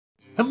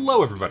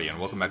Hello everybody, and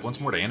welcome back once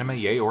more to Anime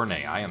Yay or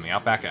Nay. I am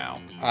TheOutbackAl.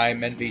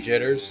 I'm NV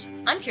Jitters.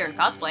 I'm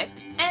CheerandCosplay.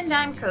 And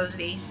I'm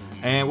Kozi.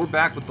 And we're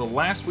back with the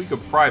last week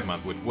of Pride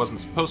Month, which wasn't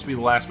supposed to be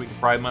the last week of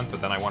Pride Month, but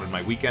then I wanted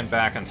my weekend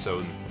back, and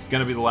so it's going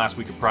to be the last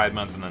week of Pride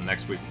Month, and then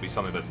next week will be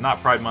something that's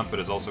not Pride Month,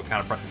 but is also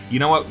kind of Pride. You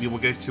know what? We will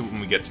get to it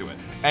when we get to it.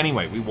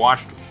 Anyway, we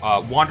watched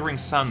Wandering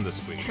Sun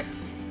this week.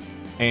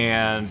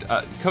 And,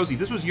 Kozi,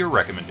 this was your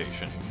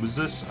recommendation. Was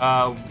this,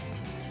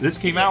 this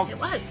came out... Yes, it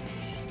was.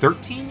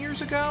 13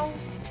 years ago?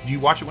 Do you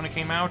watch it when it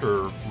came out,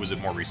 or was it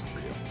more recent for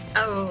you?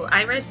 Oh,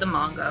 I read the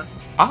manga.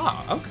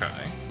 Ah,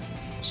 okay.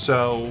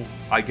 So,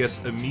 I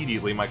guess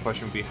immediately my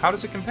question would be, how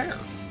does it compare?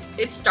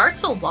 It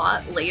starts a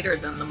lot later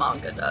than the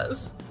manga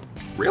does.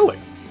 Really?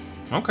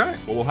 Okay.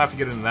 Well, we'll have to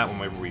get into that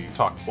whenever we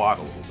talk plot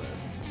a little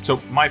bit.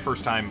 So, my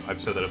first time, I've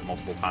said that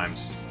multiple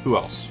times. Who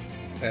else?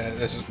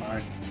 This is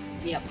mine.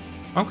 Yep.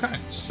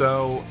 Okay.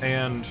 So,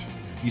 and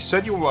you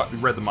said you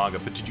read the manga,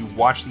 but did you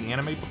watch the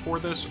anime before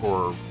this,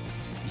 or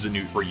is it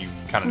new? Were you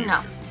kind of new?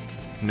 No.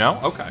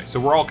 No? Okay. So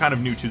we're all kind of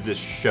new to this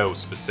show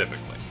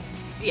specifically.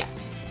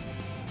 Yes.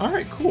 All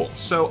right, cool.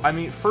 So, I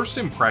mean, first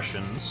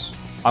impressions,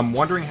 I'm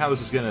wondering how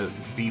this is going to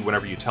be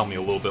whenever you tell me a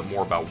little bit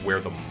more about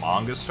where the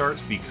manga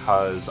starts,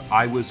 because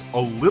I was a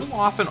little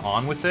off and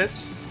on with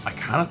it. I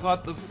kind of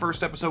thought the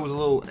first episode was a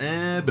little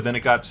but then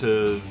it got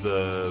to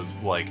the,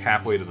 like,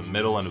 halfway to the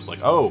middle, and it was like,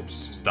 oh,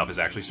 stuff is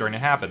actually starting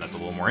to happen. That's a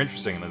little more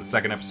interesting. And then the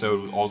second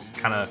episode also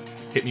kind of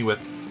hit me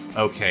with,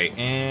 okay,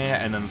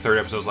 and then the third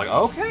episode was like,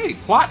 okay,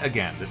 plot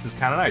again. This is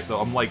kind of nice. So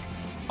I'm like,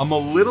 I'm a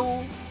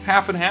little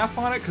half and half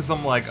on it, because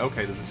I'm like,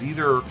 okay, this is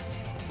either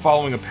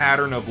following a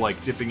pattern of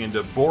like dipping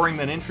into boring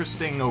then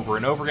interesting over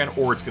and over again,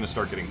 or it's going to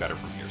start getting better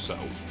from here. So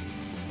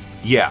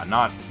yeah,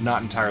 not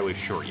entirely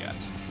sure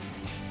yet.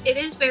 It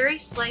is very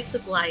slice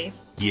of life.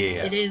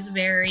 Yeah. It is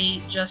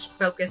very just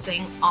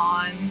focusing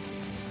on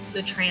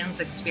the trans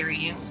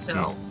experience.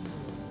 So,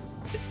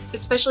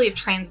 especially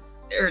if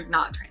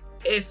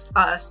if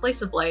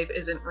slice of life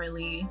isn't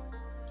really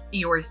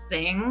your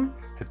thing.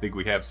 I think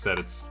we have said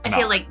it's I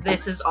feel like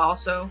this is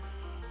also,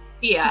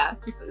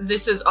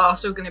 this is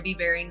also going to be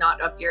very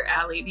not up your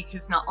alley,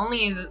 because not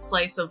only is it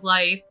slice of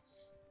life,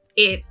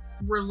 it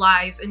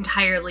relies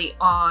entirely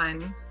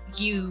on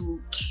you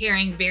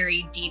caring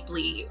very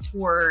deeply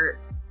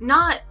for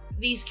not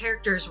these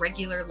characters'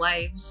 regular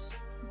lives,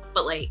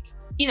 but like,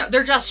 you know,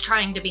 they're just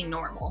trying to be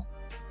normal.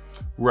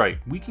 Right.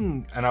 We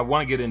can, and I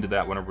want to get into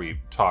that whenever we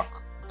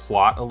talk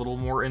plot a little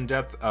more in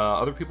depth.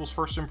 Other people's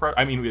first impression.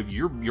 I mean, if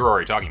you're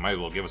already talking, you might as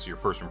well give us your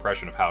first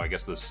impression of how, I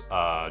guess, this.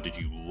 Did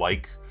you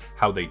like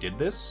how they did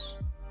this?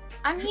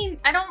 I mean,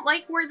 I don't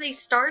like where they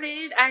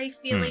started. I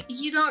feel like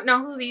you don't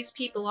know who these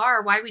people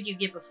are. Why would you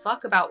give a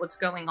fuck about what's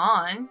going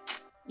on?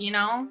 You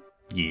know?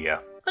 Yeah.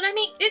 But I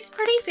mean, it's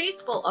pretty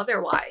faithful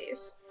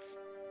otherwise.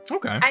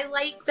 Okay. I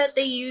like that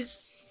they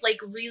use like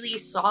really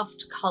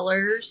soft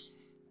colors.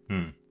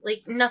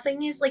 Like,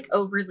 nothing is, like,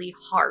 overly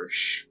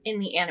harsh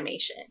in the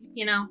animation,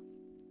 you know?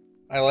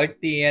 I like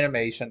the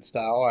animation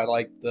style. I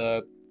like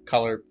the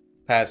color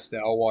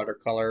pastel,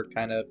 watercolor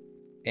kind of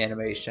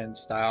animation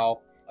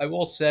style. I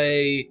will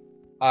say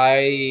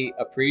I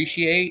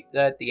appreciate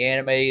that the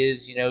anime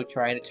is, you know,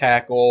 trying to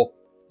tackle,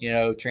 you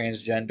know,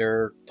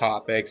 transgender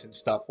topics and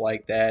stuff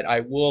like that. I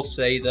will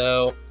say,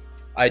 though,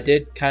 I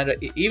did kind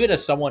of, even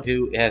as someone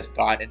who has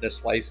gotten into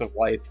slice of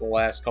life the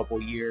last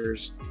couple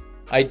years,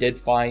 I did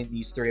find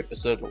these 3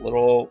 episodes a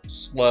little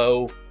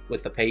slow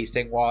with the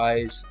pacing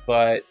wise,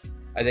 but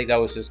I think that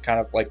was just kind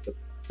of like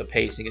the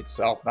pacing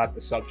itself, not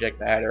the subject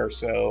matter.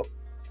 So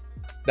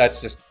I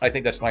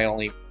think that's my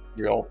only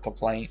real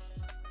complaint.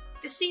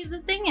 See, the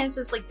thing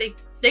is like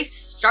they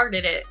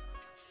started it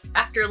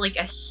after like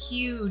a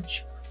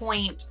huge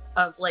point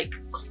of like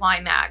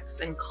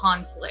climax and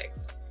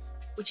conflict,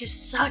 which is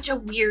such a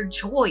weird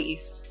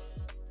choice.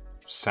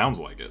 Sounds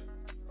like it.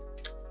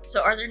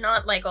 So are there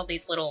not, like, all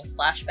these little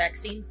flashback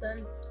scenes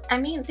then? I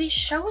mean, they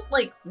showed,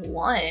 like,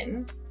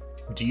 one.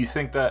 Do you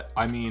think that,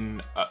 I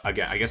mean,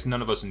 again, I guess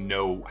none of us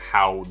know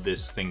how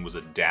this thing was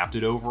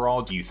adapted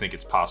overall. Do you think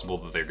it's possible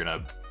that they're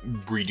gonna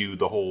redo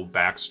the whole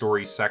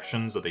backstory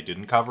sections that they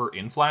didn't cover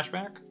in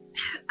flashback?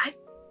 I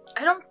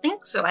don't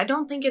think so. I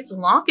don't think it's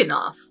long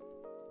enough.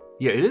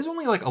 Yeah, it is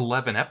only, like,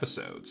 11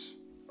 episodes.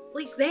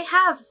 Like, they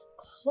have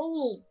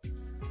whole...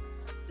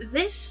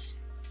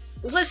 This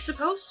was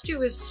supposed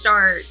to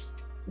start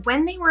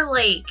when they were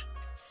like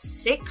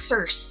 6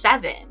 or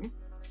 7.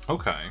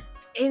 Okay.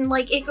 And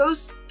like it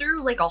goes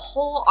through like a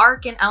whole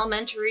arc in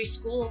elementary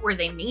school where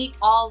they meet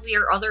all of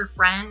their other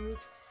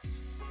friends,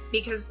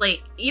 because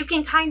like you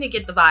can kind of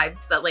get the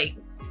vibes that like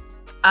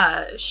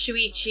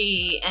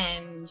Shuichi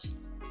and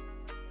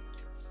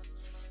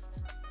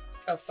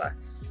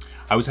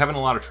I was having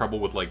a lot of trouble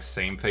with like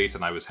same face,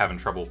 and I was having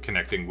trouble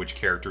connecting which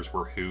characters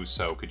were who,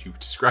 so could you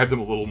describe them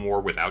a little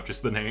more without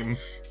just the name?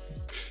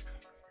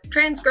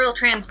 Trans girl,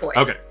 trans boy.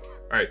 Okay.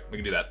 All right, we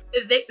can do that.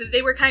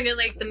 They were kind of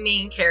like the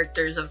main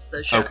characters of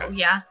the show, okay.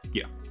 Yeah?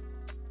 Yeah.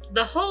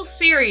 The whole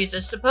series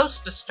is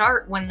supposed to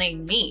start when they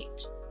meet.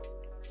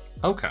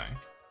 Okay.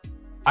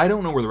 I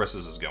don't know where the rest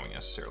of this is going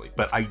necessarily,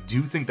 but I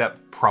do think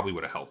that probably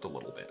would have helped a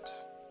little bit.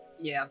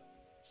 Yeah.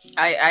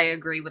 I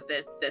agree with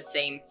the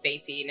same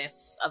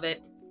faciness of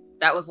it.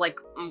 That was like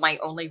my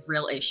only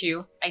real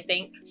issue, I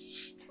think.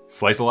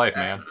 Slice of life,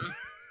 man.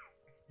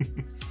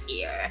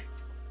 Yeah.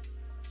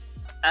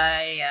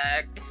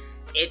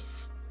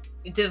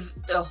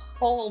 The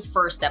whole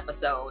first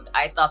episode,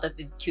 I thought that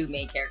the two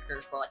main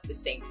characters were like the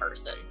same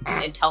person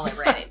until they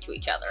ran into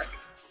each other.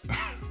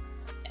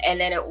 And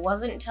then it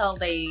wasn't until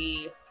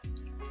they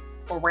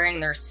were wearing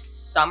their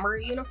summer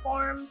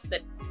uniforms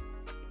that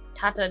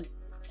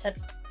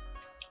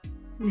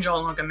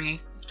Don't look at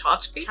me.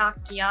 Tatsuki?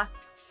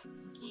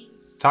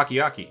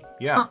 Takoyaki,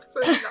 yeah.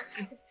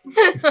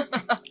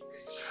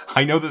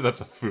 I know that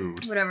that's a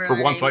food. Whatever For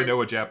her once, name I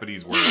know is. a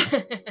Japanese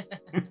word.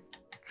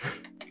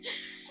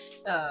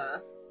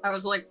 I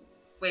was like,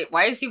 wait,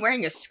 why is he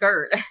wearing a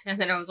skirt?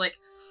 And then I was like,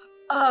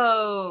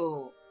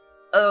 oh,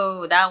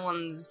 that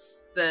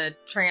one's the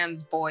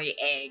trans boy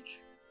egg.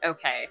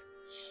 Okay,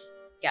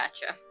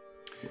 gotcha.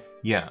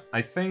 Yeah,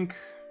 I think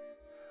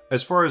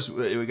as far as,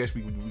 I guess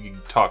we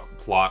can talk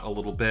plot a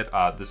little bit.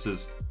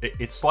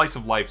 It's slice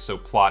of life, so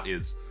plot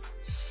is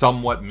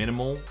somewhat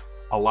minimal.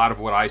 A lot of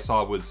what I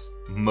saw was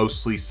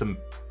mostly some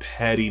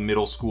petty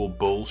middle school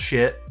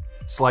bullshit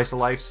slice of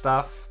life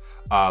stuff.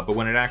 But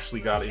when it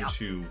actually got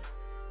into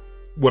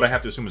what I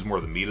have to assume is more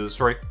of the meat of the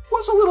story,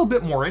 was a little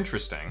bit more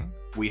interesting.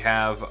 We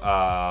have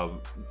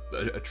a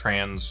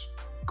trans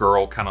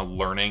girl kind of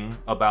learning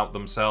about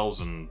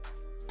themselves and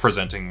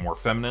presenting more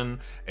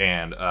feminine,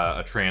 and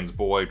a trans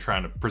boy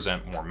trying to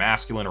present more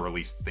masculine, or at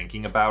least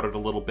thinking about it a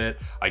little bit.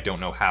 I don't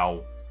know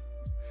how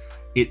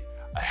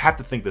I have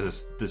to think that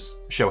this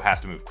show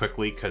has to move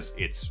quickly because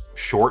it's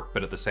short,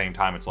 but at the same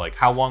time, it's like,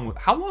 how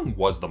long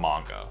was the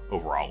manga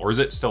overall, or is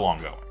it still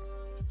ongoing?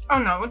 Oh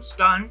no, it's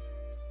done.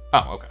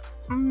 Oh, okay.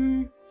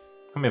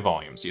 How many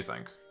volumes do you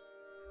think?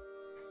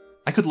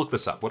 I could look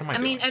this up. What am I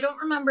doing? I mean, I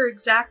don't remember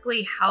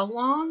exactly how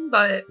long,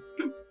 but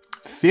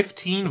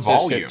 15 It says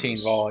volumes. 15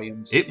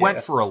 volumes. It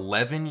went for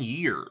 11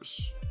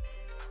 years.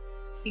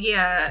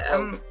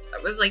 yeah,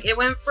 it was like, it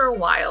went for a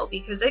while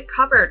because it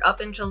covered up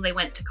until they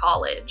went to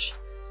college.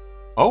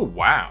 Oh,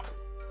 wow.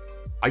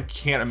 I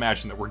can't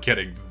imagine that we're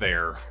getting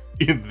there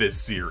in this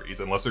series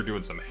unless they're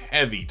doing some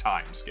heavy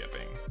time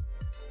skipping.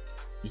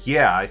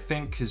 Yeah, I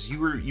think because you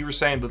were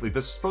saying that like,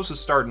 this is supposed to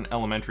start in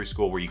elementary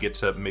school where you get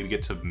to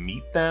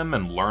meet them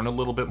and learn a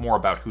little bit more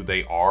about who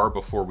they are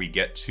before we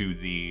get to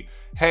the,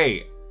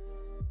 hey,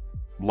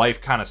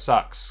 life kind of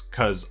sucks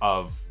because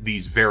of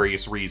these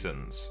various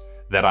reasons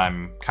that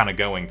I'm kind of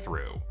going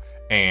through.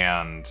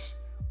 And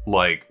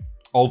like,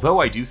 although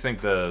I do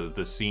think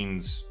the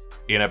scenes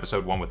in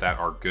episode 1 with that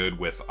are good,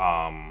 with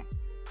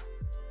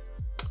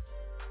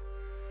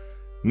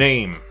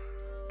name,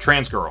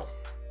 trans girl.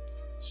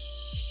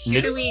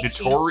 Shuichi.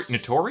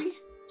 Notori?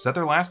 Is that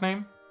their last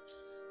name?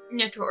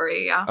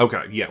 Notori, yeah.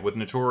 Okay, yeah, with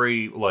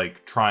Notori,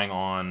 like, trying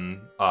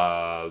on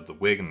the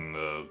wig and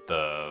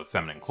the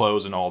feminine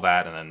clothes and all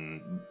that, and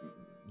then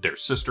their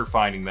sister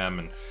finding them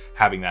and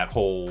having that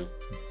whole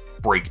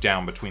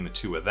breakdown between the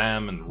two of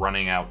them and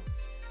running out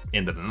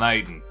into the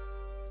night and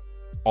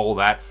all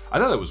that. I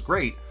thought that was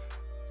great,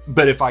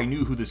 but if I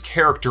knew who this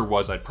character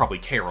was, I'd probably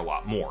care a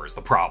lot more, is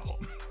the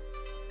problem.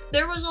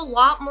 There was a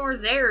lot more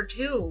there,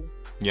 too.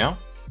 Yeah?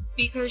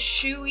 Because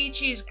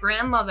Shuichi's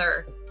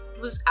grandmother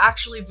was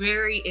actually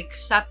very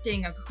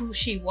accepting of who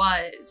she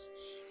was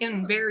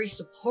and very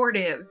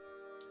supportive.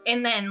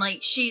 And then,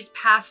 like, she's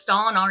passed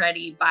on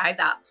already by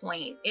that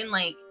point. And,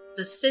 like,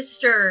 the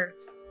sister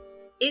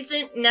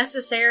isn't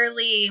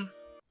necessarily,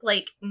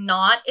 like,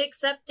 not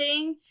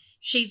accepting.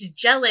 She's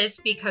jealous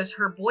because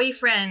her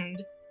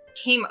boyfriend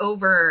came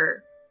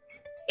over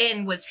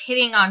and was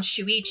hitting on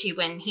Shuichi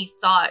when he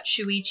thought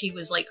Shuichi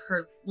was, like,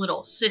 her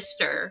little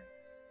sister.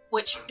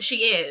 Which she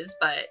is,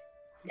 but...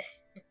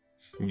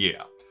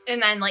 Yeah.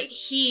 And then, like,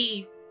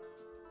 he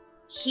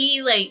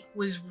like,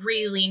 was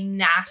really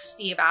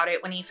nasty about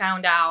it when he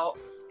found out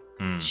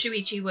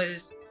Shuichi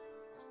was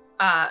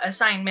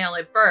assigned male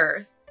at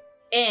birth.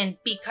 And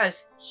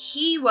because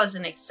he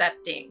wasn't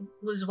accepting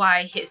was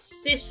why his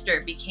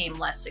sister became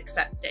less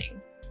accepting.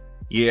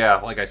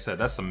 Yeah, like I said,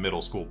 that's some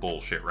middle school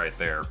bullshit right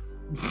there.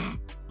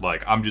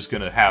 Like, I'm just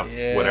gonna have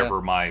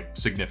whatever my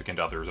significant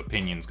other's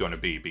opinion's gonna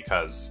be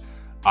because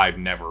I've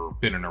never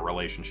been in a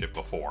relationship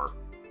before,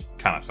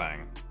 kind of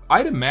thing.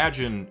 I'd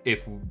imagine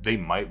if we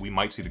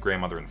might see the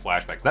grandmother in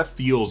flashbacks. That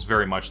feels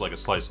very much like a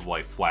slice of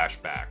life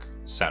flashback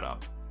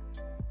setup,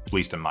 at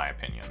least in my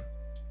opinion.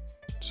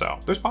 So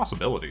there's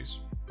possibilities.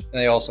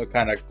 They also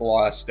kind of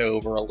glossed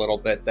over a little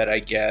bit that I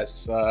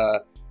guess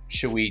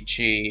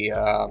Shuichi,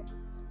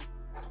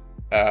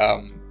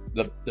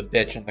 the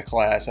bitch in the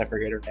class, I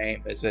forget her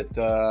name. Is it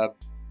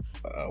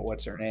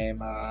what's her name?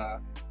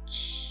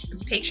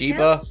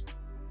 Chiba?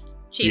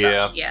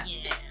 Chiba, Yeah.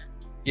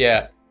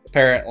 Yeah.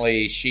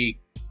 Apparently she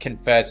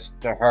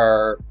confessed to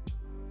her,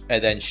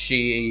 and then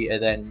Shuichi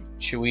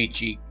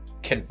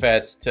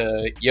confessed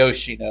to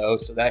Yoshino,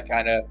 so that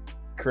kind of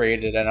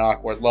created an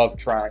awkward love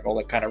triangle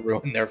that kind of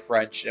ruined their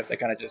friendship. They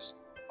kind of just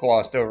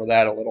glossed over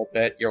that a little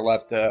bit. You're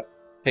left to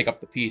pick up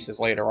the pieces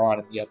later on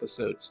in the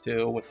episodes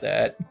too with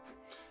that.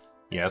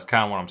 Yeah, that's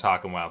kind of what I'm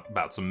talking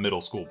about some middle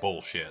school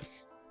bullshit.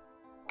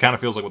 Kind of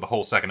feels like what the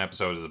whole second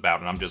episode is about,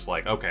 and I'm just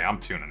like, okay, I'm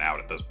tuning out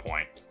at this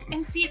point.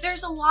 And see,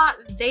 there's a lot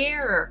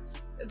there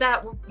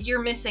that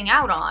you're missing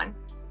out on.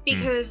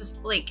 Because,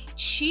 like,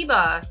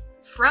 Chiba,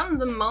 from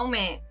the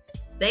moment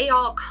they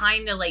all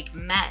kind of, like,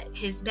 met,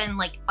 has been,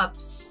 like,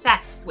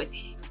 obsessed with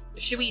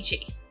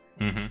Shuichi.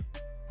 Mm-hmm.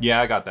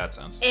 Yeah, I got that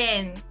sense.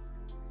 And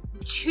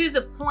to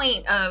the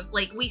point of,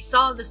 like, we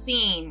saw the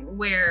scene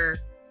where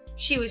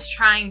she was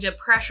trying to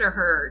pressure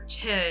her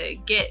to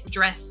get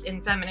dressed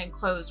in feminine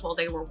clothes while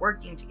they were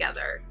working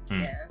together.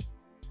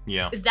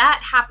 Yeah. That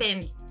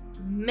happened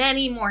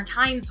many more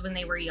times when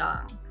they were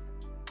young.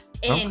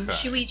 And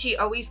Shuichi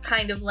always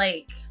kind of,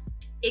 like,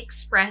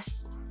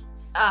 expressed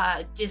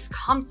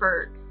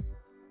discomfort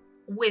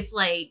with,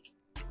 like,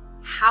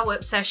 how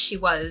obsessed she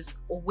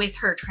was with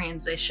her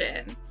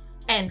transition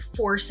and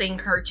forcing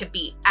her to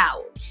be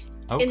out.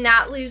 Okay. And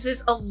that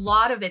loses a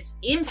lot of its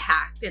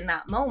impact in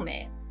that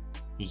moment.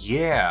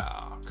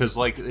 Yeah, because,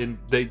 like,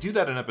 they do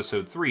that in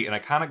episode 3, and I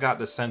kind of got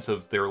the sense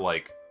of they're,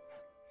 like,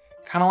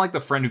 kind of like the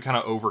friend who kind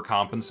of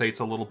overcompensates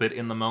a little bit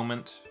in the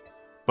moment.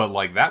 But,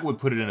 like, that would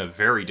put it in a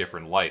very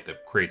different light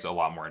that creates a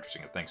lot more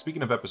interesting things.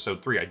 Speaking of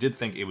episode 3, I did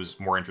think it was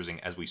more interesting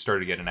as we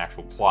started to get an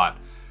actual plot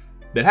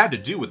that had to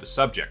do with the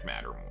subject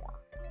matter more.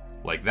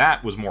 Like,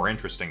 that was more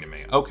interesting to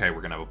me. Okay,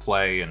 we're going to have a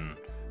play, and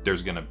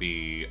there's going to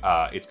be,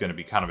 it's going to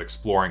be kind of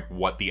exploring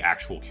what the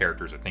actual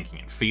characters are thinking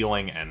and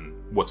feeling and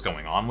what's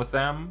going on with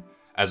them,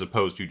 as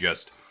opposed to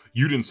just,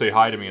 you didn't say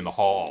hi to me in the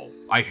hall.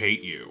 I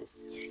hate you.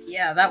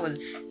 Yeah, that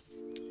was...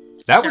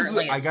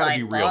 I gotta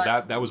be real,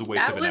 that was a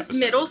waste of an episode. That was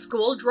middle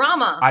school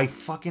drama. I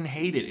fucking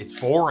hate it. It's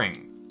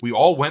boring. We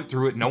all went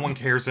through it. No one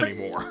cares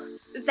anymore.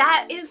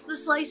 That is the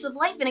slice of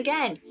life. And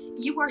again,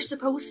 you are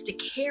supposed to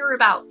care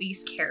about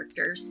these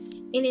characters.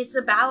 And it's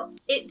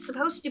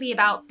supposed to be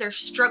about their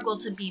struggle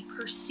to be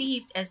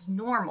perceived as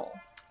normal.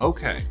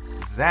 Okay,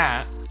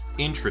 that,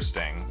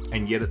 interesting.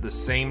 And yet at the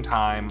same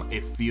time,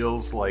 it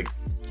feels like,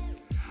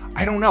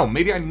 I don't know,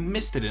 maybe I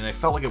missed it and I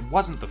felt like it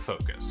wasn't the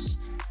focus.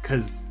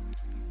 Because,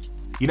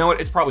 you know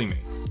what, it's probably me.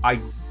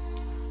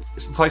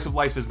 Slice of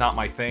life is not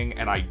my thing,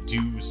 and I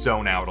do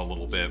zone out a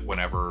little bit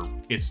whenever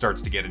it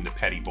starts to get into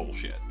petty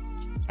bullshit.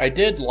 I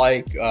did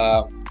like,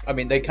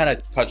 they kind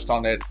of touched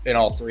on it in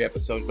all 3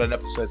 episodes, but in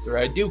episode 3,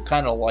 I do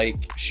kind of like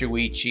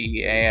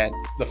Shuichi and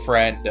the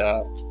friend,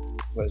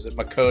 was it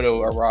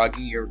Makoto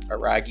Aragi or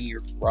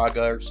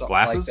Raga or something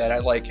Glasses? like that. I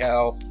like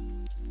how,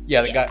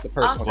 the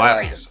person with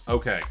Glasses.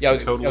 Okay. Yeah, I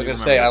was gonna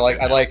say, I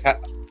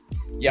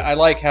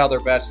like how they're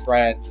best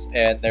friends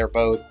and they're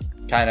both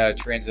kind of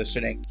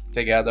transitioning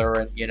together,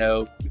 and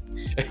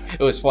it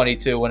was funny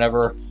too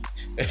whenever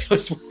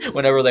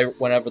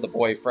the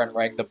boyfriend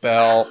rang the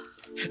bell,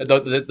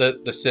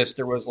 the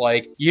sister was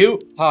like, "You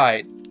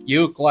hide,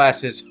 you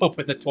Glasses,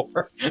 open the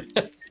door."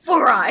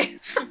 4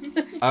 eyes.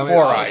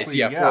 Four eyes.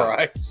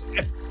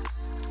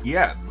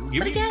 Yeah.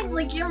 But again,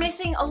 like, you're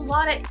missing a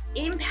lot of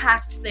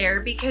impact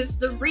there, because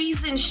the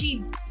reason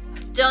she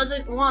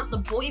doesn't want the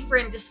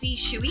boyfriend to see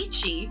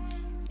Shuichi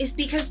is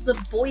because the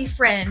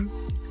boyfriend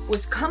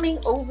was coming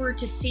over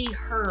to see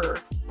her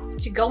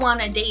to go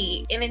on a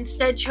date and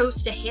instead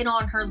chose to hit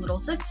on her little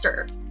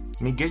sister.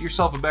 I mean, get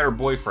yourself a better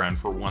boyfriend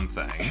for one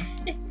thing.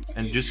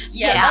 And just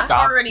that's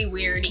stop. already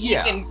weird,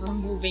 even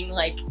removing,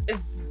 like,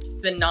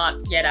 the not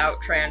yet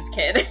out trans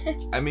kid.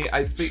 I mean,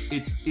 I think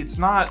it's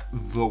not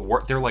the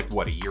worst. They're like,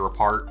 what, a year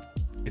apart?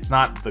 It's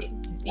not the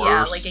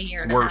worst, like a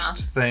year and worst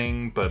a half.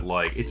 thing, but,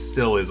 like, it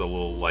still is a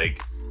little,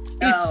 like,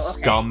 it's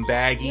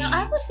scumbaggy. Yeah,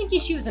 I was thinking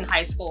she was in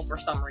high school for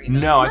some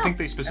reason. No, I think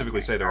they specifically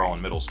say they're all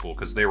in middle school,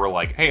 because they were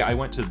like, hey, I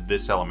went to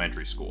this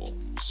elementary school,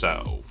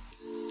 so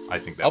I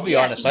think that I'll be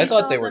honest, I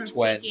thought they were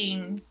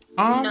twins.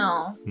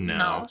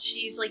 No.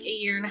 She's like a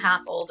year and a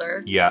half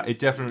older. Yeah,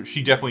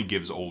 she definitely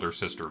gives older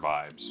sister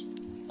vibes.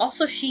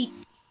 Also, she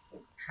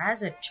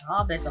has a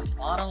job as a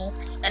model,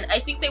 and I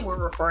think they were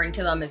referring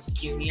to them as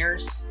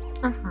juniors.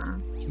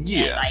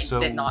 Yeah, and I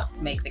did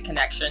not make the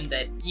connection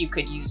that you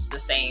could use the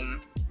same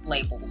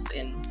labels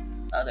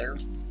in other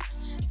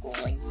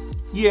schooling.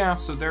 Yeah,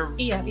 so they're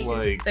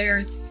because like,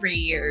 they're 3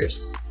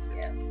 years.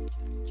 Yeah.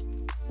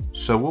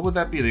 So what would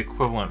that be the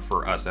equivalent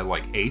for us at,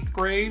 like, 8th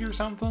grade or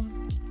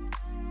something?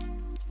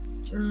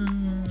 3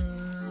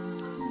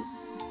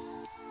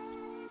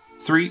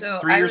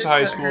 years of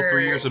high school,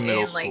 3 years of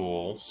middle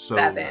school. So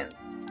 7th.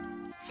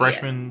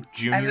 Freshman,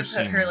 junior, I would put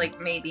senior. her, like,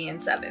 maybe in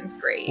 7th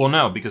grade. Well,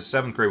 no, because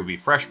 7th grade would be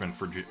freshman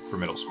for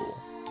middle school,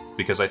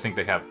 because I think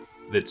they have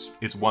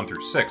it's 1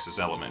 through 6 is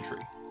elementary.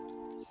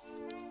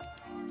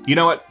 You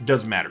know what?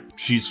 Doesn't matter.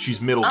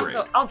 She's middle grade.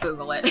 I'll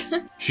Google it.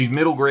 She's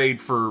middle grade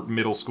for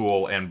middle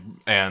school, and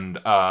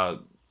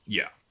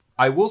yeah.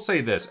 I will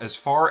say this: as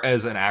far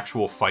as an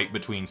actual fight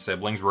between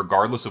siblings,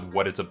 regardless of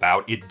what it's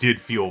about, it did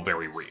feel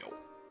very real.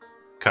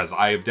 Because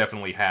I have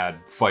definitely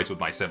had fights with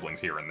my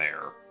siblings here and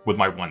there, with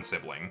my one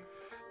sibling,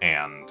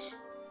 and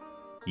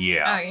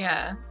yeah. Oh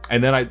yeah.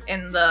 And then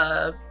in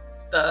the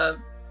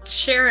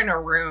sharing a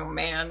room,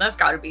 man. That's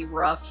gotta be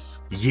rough.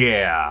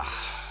 Yeah.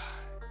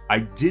 I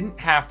didn't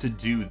have to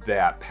do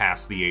that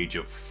past the age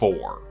of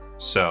 4,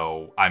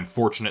 so I'm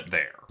fortunate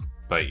there.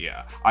 But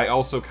yeah, I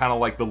also kind of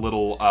like the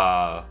little,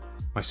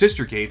 my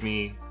sister gave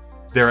me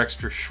their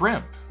extra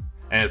shrimp.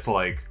 And it's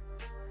like,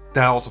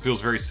 that also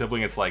feels very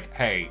sibling. It's like,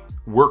 hey,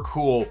 we're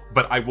cool,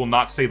 but I will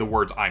not say the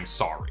words, I'm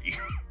sorry.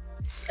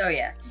 Oh,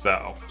 yeah.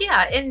 So.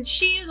 Yeah, and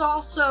she is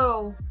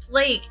also,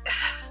 like,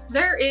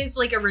 there is,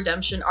 like, a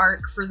redemption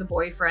arc for the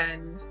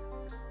boyfriend.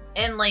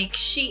 And, like,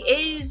 she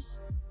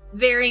is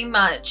very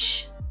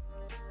much,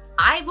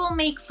 I will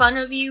make fun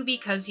of you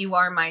because you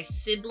are my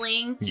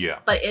sibling. Yeah.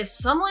 But if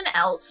someone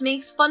else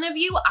makes fun of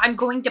you, I'm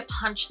going to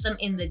punch them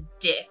in the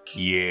dick.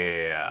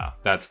 Yeah,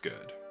 that's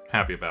good.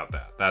 Happy about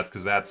that.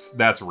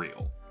 That's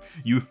real.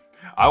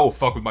 I will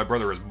fuck with my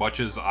brother as much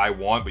as I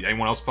want, but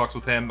anyone else fucks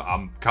with him,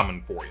 I'm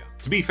coming for you.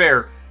 To be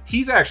fair,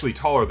 he's actually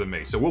taller than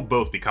me, so we'll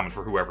both be coming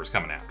for whoever's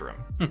coming after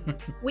him.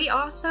 We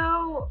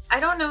also, I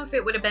don't know if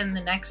it would have been the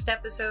next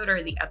episode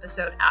or the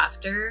episode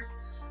after,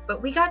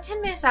 but we got to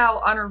miss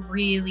out on a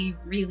really,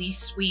 really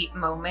sweet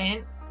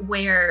moment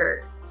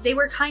where they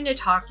were kind of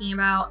talking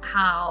about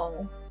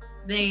how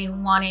they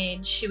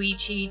wanted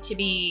Shuichi to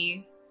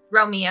be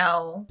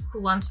Romeo,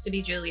 who wants to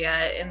be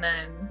Juliet, and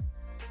then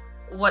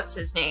what's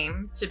his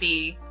name to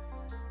be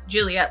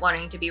Juliet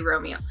wanting to be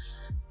Romeo.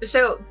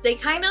 So they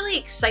kind of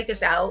like psych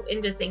us out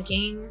into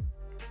thinking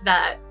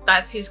that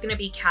that's who's going to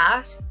be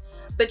cast,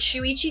 but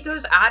Shuichi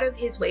goes out of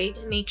his way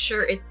to make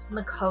sure it's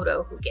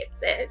Makoto who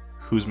gets it.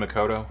 Who's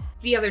Makoto?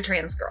 The other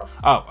trans girl.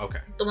 Oh, okay.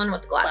 The one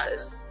with the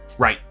glasses.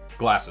 Right,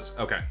 glasses,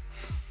 okay.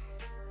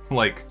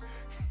 Like,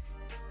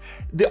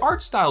 the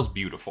art style's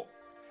beautiful.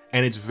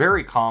 And it's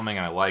very calming,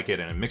 and I like it,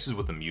 and it mixes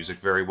with the music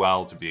very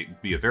well to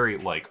be a very,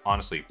 like,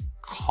 honestly,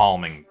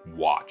 calming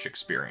watch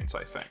experience,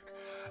 I think.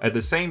 At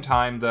the same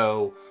time,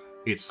 though,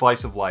 it's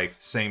slice of life,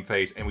 same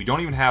face, and we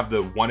don't even have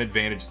the one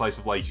advantage slice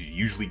of life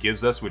usually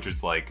gives us, which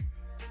is, like,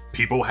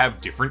 people have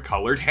different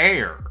colored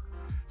hair.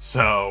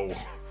 So,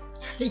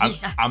 Yeah.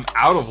 I'm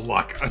out of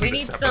luck on We need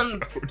this some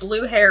episode.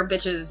 blue hair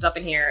bitches up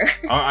in here.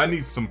 I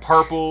need some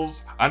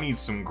purples, I need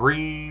some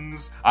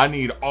greens, I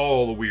need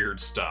all the weird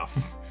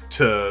stuff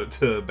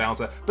to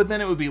balance out. But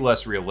then it would be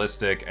less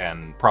realistic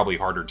and probably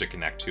harder to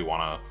connect to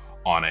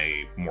on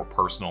a more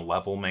personal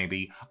level,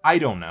 maybe. I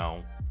don't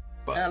know.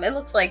 But It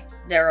looks like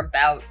they're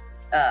about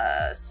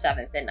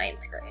 7th and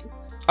 9th grade.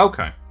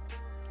 okay.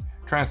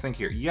 Trying to think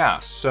here. Yeah,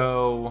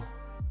 so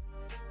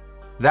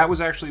that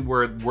was actually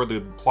where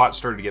the plot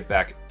started to get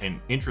back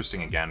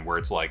interesting again, where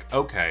it's like,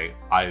 okay,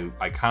 I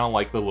kind of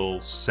like the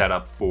little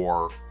setup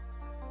for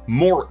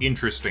more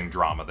interesting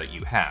drama that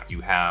you have.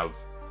 You have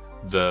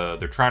they're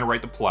trying to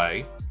write the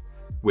play,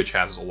 which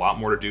has a lot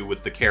more to do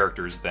with the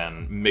characters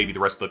than maybe the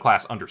rest of the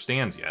class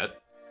understands yet.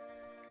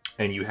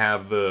 And you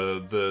have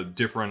the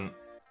different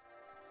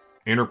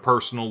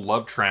interpersonal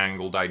love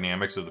triangle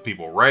dynamics of the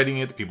people writing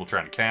it, the people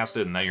trying to cast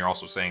it, and now you're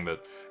also saying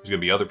that there's going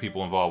to be other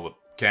people involved with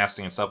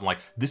casting and stuff. I'm like,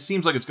 this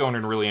seems like it's going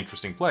in a really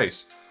interesting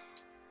place.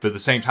 But at the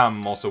same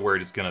time, I'm also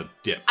worried it's going to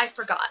dip. I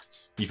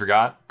forgot. You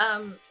forgot?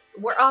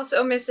 We're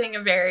also missing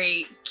a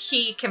very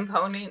key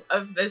component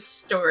of this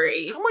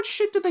story, How much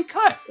shit did they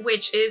cut?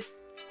 which is,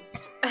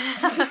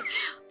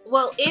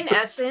 well, in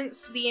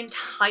essence, the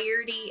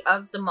entirety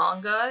of the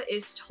manga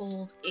is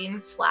told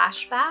in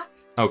flashback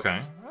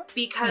Okay.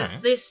 because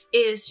Alright. this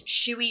is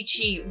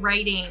Shuichi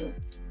writing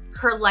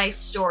her life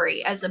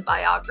story as a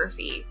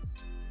biography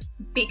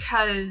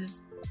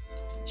because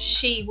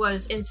she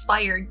was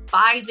inspired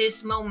by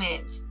this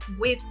moment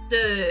with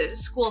the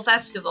school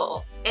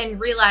festival and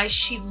realized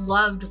she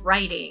loved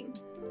writing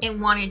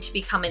and wanted to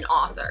become an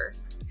author.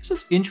 I guess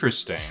it's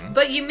interesting.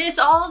 But you miss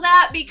all of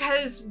that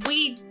because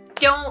we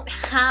don't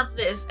have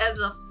this as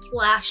a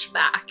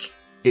flashback.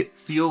 It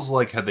feels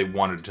like had they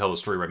wanted to tell the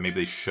story right, maybe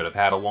they should have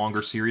had a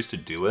longer series to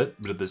do it.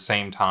 But at the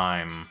same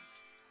time,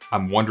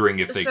 I'm wondering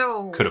if they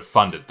could have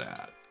funded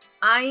that.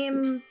 I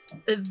am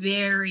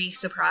very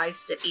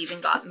surprised it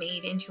even got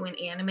made into an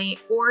anime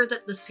or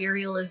that the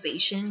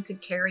serialization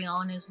could carry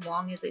on as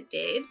long as it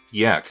did.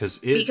 Yeah, because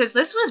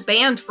this was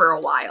banned for a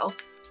while.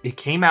 it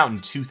came out in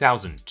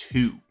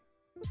 2002.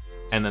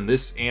 And then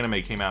this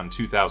anime came out in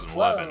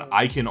 2011. Whoa.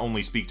 I can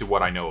only speak to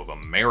what I know of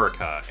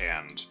America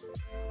and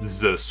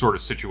the sort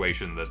of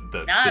situation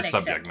that Not this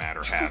subject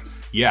matter has.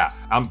 Yeah,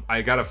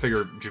 I gotta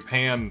figure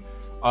Japan,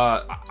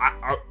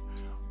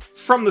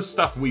 from the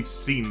stuff we've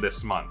seen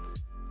this month.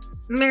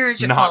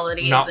 Marriage Not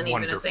equality isn't even a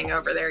wonderful. thing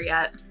over there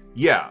yet.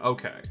 Yeah,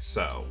 okay,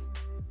 so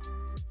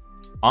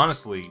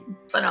honestly,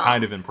 But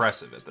kind of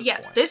impressive at this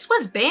point. this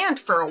was banned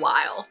for a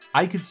while.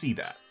 I could see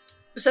that.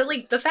 So,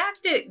 like, the fact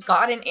it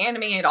got an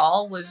anime at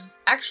all was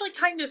actually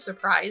kind of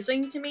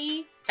surprising to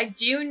me. I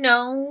do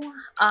know,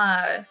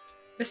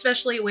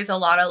 especially with a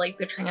lot of, like,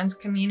 the trans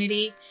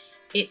community,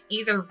 it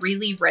either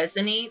really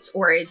resonates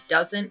or it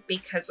doesn't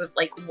because of,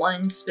 like,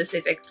 one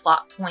specific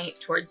plot point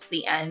towards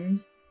the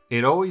end.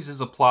 It always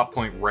is a plot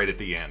point right at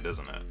the end,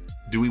 isn't it?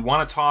 Do we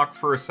want to talk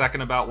for a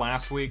second about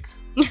last week?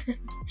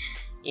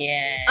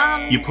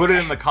 Yeah. You put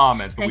it in the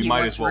comments, but And we he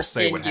might wants as well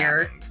say what rescind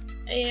your- happened.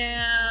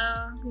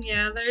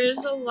 Yeah,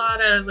 there's a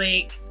lot of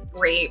like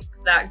rape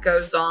that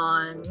goes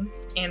on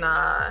in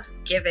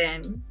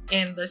Given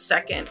in the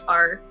second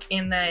arc,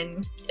 and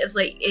then it's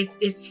like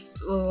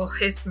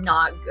it's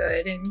not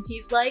good, and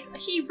he's like,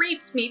 he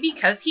raped me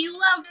because he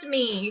loved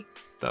me.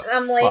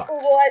 I'm like,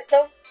 what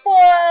the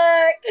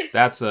fuck?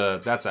 That's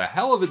a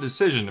hell of a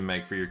decision to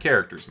make for your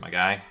characters, my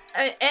guy.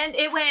 And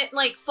it went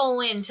like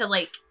full into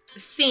like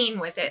scene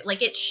with it,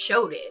 like it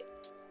showed it.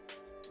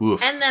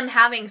 Oof. And them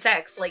having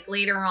sex like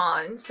later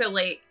on, so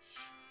like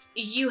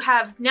you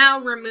have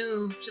now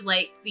removed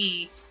like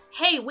the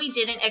hey, we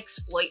didn't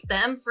exploit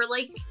them for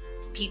like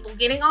people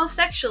getting off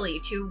sexually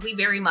to we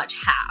very much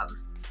have.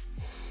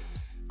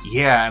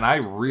 Yeah, and I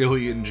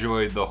really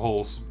enjoyed the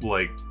whole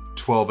like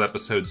 12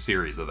 episode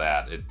series of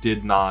that. It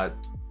did not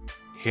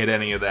hit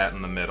any of that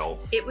in the middle.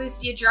 It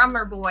was your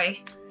drummer boy.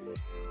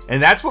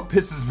 And that's what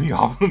pisses me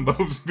off the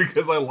most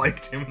because I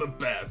liked him the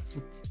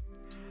best.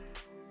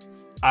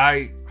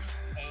 I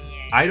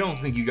don't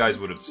think you guys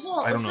would have.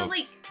 Well, I don't so know.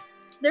 like,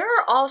 there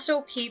are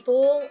also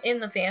people in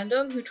the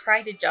fandom who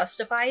try to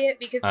justify it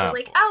because they're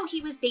like, boy. oh,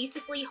 he was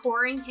basically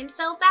whoring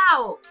himself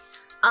out.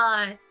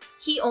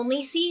 He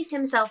only sees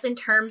himself in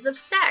terms of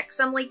sex.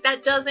 I'm like,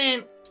 that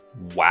doesn't.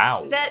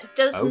 Wow. That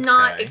does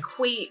not Okay.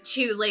 equate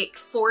to like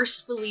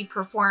forcefully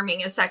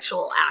performing a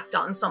sexual act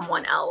on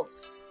someone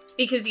else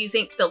because you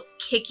think they'll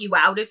kick you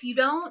out if you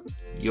don't.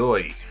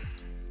 Yoy.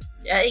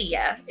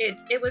 Yeah,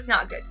 it was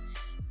not good.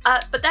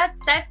 But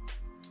that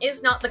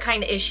is not the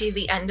kind of issue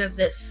the end of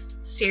this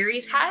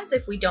series has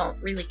if we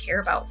don't really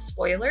care about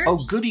spoilers. Oh,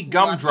 goody Love to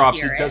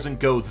gumdrops! hear It it. doesn't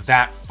go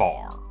that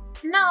far.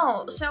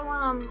 No, so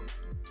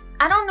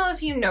I don't know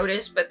if you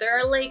noticed, but there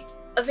are like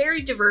a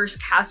very diverse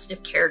cast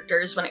of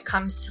characters when it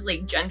comes to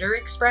like gender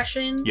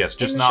expression. Yes,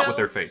 just in the not show. with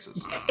their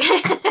faces.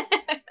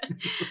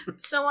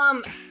 So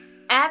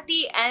at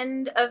the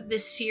end of the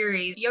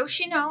series,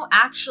 Yoshino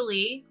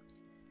actually,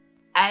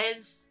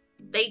 as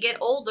they get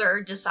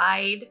older,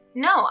 decide,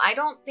 no, I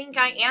don't think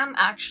I am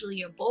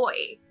actually a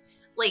boy.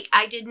 Like,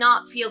 I did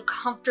not feel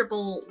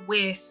comfortable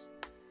with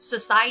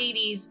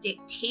society's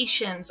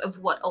dictations of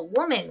what a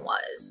woman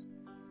was.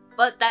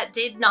 But that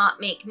did not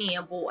make me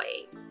a boy.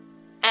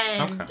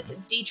 And Okay.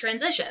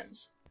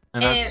 detransitions.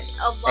 And And that's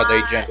a lot... Are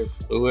they gender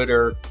fluid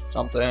or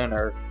something?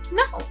 Or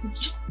No,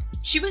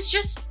 she was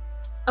just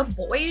a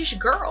boyish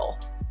girl.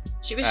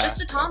 She was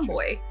just a gotcha.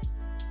 tomboy.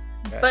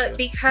 Gotcha. But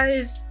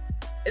because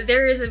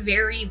there is a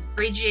very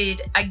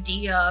rigid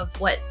idea of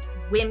what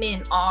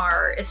women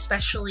are,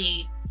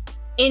 especially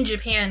in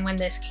Japan when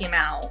this came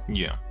out,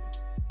 yeah.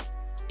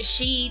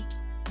 she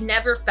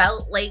never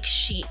felt like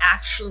she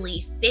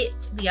actually fit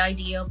the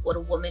idea of what a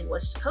woman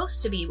was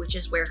supposed to be, which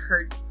is where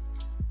her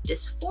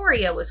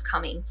dysphoria was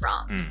coming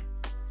from. Mm.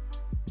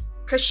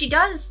 Because she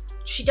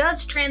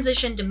does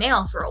transition to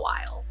male for a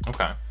while.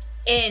 Okay.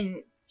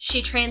 And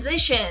she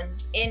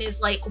transitions and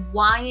is like,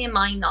 why am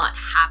I not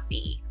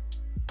happy?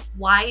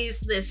 Why is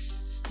this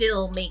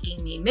still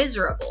making me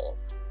miserable?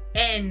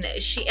 And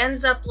she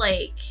ends up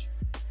like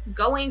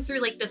going through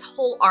like this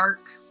whole arc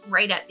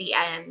right at the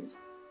end.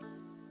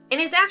 And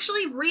it's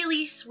actually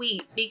really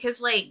sweet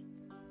because like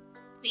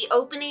the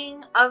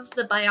opening of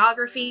the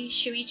biography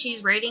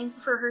Shuichi's writing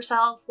for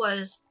herself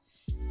was,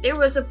 there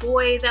was a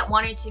boy that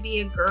wanted to be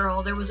a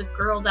girl, there was a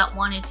girl that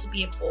wanted to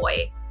be a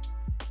boy.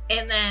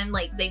 And then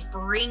like they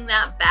bring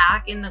that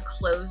back in the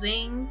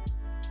closing.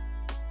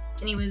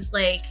 And he was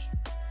like,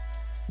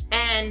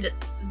 and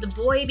the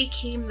boy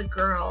became the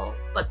girl,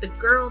 but the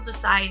girl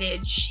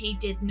decided she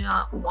did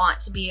not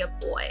want to be a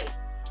boy.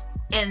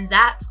 And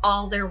that's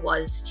all there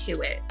was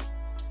to it.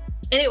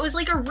 And it was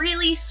like a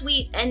really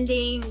sweet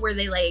ending where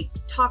they like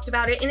talked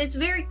about it. And it's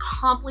very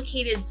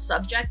complicated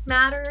subject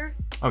matter.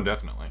 Oh,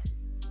 definitely.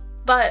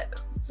 But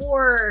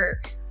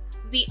for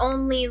the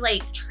only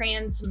like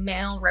trans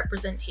male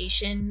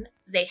representation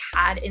they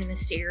had in the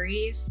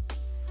series,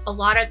 a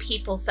lot of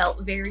people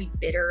felt very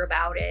bitter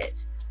about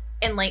it.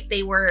 And like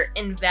they were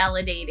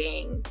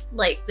invalidating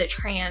like the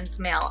trans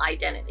male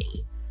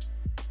identity.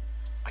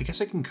 I guess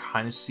I can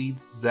kind of see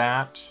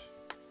that.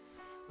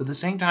 But at the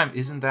same time,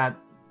 isn't that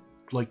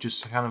like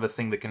just kind of a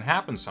thing that can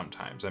happen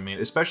sometimes? I mean,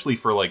 especially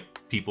for like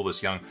people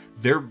this young,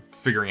 they're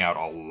figuring out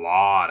a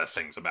lot of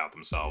things about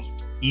themselves,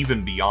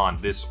 even beyond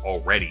this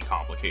already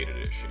complicated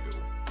issue,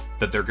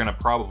 that they're gonna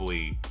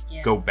probably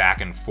go back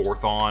and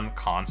forth on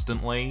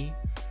constantly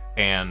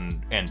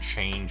and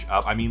change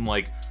up. I mean,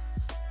 like,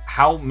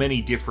 how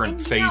many different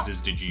And,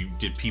 phases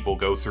did people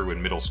go through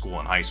in middle school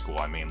and high school?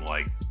 I mean,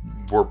 like,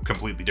 we're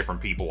completely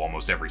different people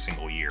almost every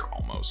single year,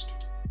 almost.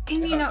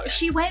 And you know,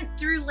 she went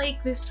through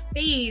like this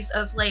phase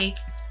of like,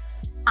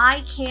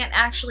 I can't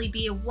actually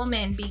be a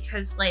woman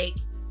because like,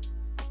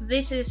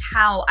 this is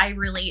how I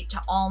relate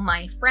to all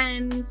my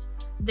friends.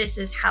 This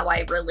is how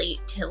I relate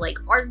to like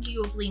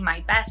arguably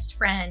my best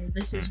friend.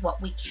 This is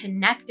what we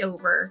connect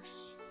over.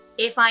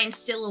 If I'm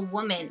still a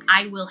woman,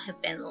 I will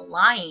have been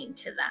lying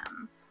to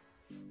them.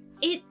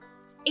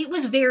 It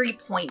was very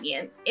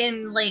poignant,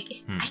 and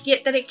like I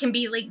get that it can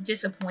be like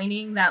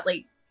disappointing that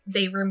like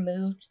they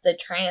removed the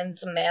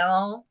trans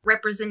male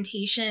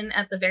representation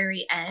at the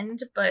very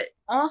end, but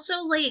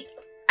also, like,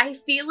 I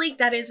feel like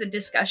that is a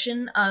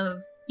discussion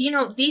of, you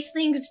know, these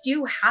things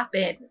do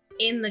happen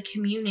in the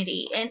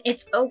community, and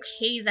it's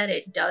okay that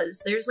it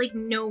does. There's, like,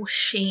 no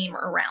shame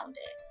around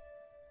it.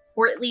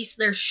 Or at least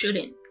there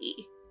shouldn't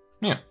be.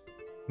 Yeah.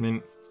 I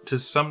mean, to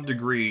some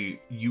degree,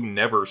 you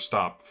never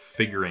stop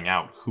figuring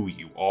out who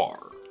you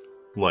are.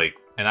 Like,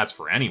 and that's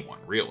for anyone,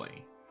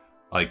 really.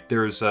 Like,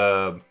 there's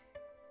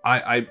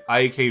I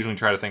occasionally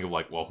try to think of,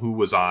 like, well, who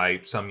was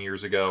I some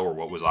years ago, or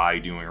what was I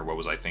doing, or what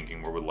was I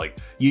thinking, or like,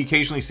 you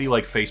occasionally see,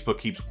 like, Facebook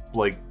keeps,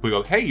 like, we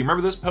go, hey, you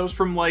remember this post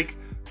from, like,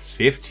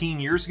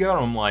 15 years ago?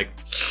 And I'm like,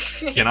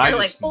 can I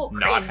just like,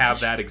 not have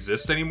that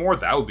exist anymore?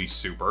 That would be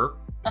super.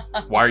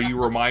 Why are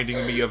you reminding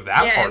me of that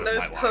part of my life?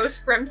 Yeah, those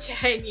posts from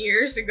 10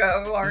 years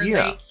ago are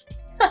like,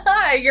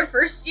 your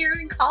first year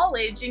in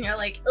college, and you're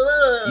like,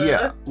 ugh.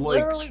 Yeah, like,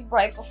 literally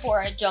right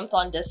before I jumped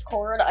on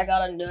Discord, I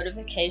got a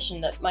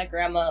notification that my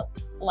grandma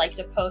liked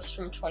a post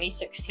from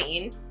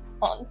 2016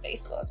 on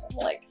Facebook. I'm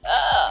like,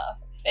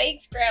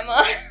 thanks,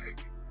 Grandma.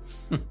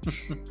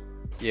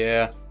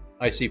 Yeah,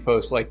 I see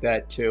posts like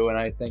that too, and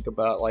I think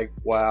about, like,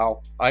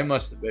 wow, I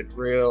must have been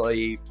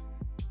really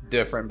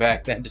different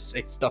back then to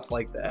say stuff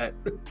like that.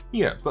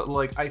 Yeah, but,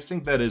 like, I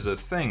think that is a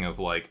thing of,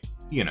 like,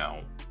 you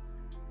know,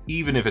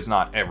 even if it's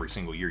not every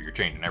single year you're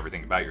changing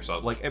everything about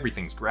yourself, like,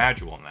 everything's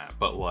gradual in that,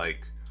 but,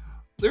 like,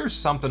 there's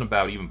something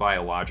about, even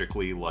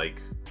biologically,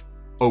 like,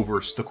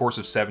 over the course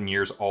of 7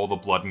 years, all the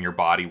blood in your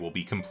body will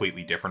be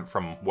completely different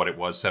from what it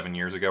was 7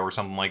 years ago, or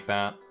something like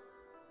that.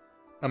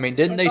 I mean,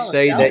 didn't they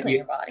say that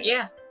you...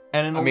 Yeah.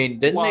 And I mean,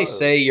 didn't they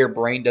say your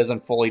brain doesn't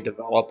fully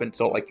develop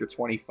until, like, you're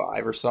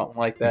 25 or something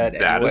like that?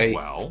 That anyway? as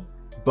well.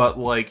 But,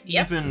 like,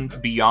 Yep. even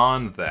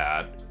beyond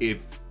that,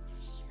 if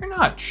you're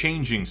not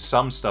changing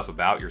some stuff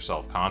about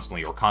yourself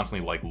constantly, or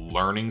constantly, like,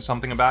 learning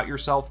something about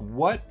yourself,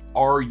 what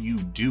are you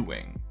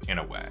doing, in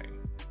a way?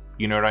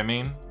 You know what I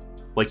mean?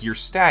 Like, you're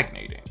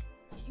stagnating.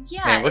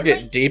 Yeah. Man, we're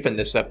getting deep in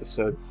this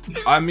episode.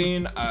 I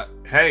mean,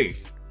 hey.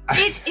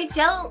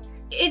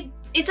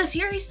 It's a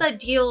series that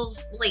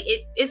deals, like,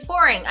 it's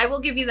boring. I will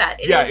give you that.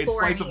 It Yeah, is it's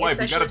boring, slice of life.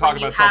 We gotta especially talk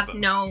when you about have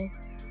something.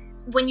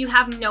 when you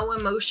have no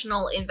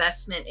emotional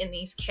investment in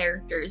these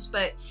characters.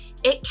 But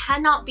it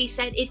cannot be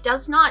said, it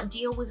does not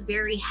deal with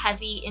very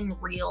heavy and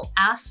real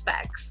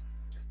aspects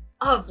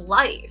of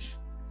life,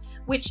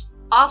 which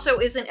also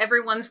isn't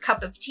everyone's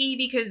cup of tea,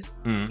 because,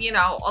 you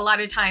know, a lot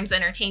of times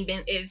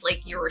entertainment is,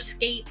 like, your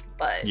escape,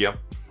 but... Yep.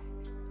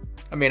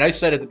 I mean, I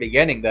said at the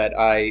beginning that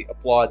I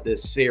applaud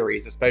this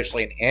series,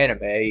 especially in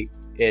anime,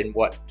 in,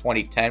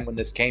 2010 when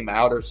this came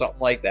out or something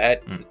like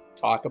that, to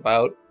talk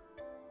about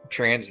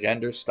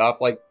transgender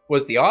stuff. Like,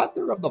 was the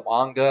author of the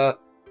manga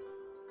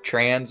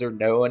trans, or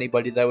know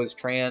anybody that was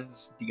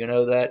trans? Do you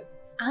know that?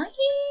 I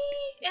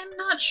am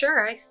not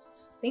sure. I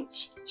think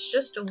she's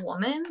just a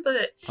woman,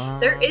 but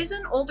there is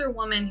an older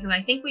woman who I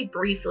think we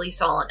briefly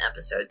saw in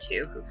episode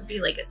 2 who could be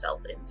like a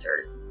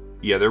self-insert.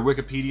 Yeah, their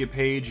Wikipedia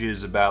page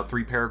is about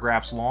 3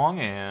 paragraphs long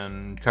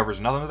and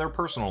covers nothing of their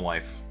personal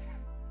life.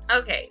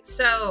 Okay,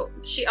 so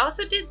she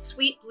also did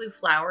Sweet Blue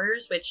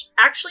Flowers, which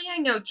actually I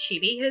know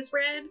Chibi has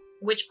read,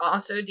 which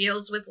also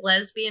deals with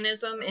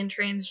lesbianism and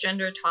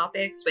transgender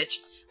topics,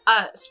 which,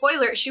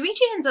 spoiler,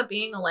 Shuichi ends up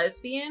being a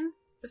lesbian.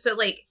 So,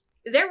 like,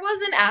 there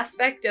was an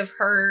aspect of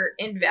her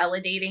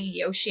invalidating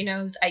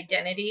Yoshino's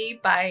identity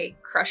by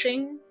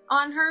crushing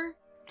on her,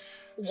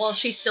 while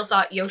she still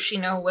thought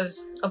Yoshino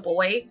was a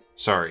boy.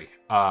 Sorry,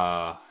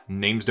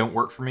 names don't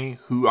work for me.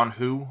 Who on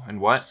who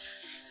and what?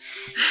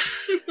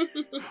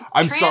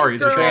 I'm sorry,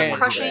 it's a bad one.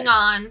 Crushing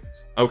on.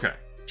 Okay.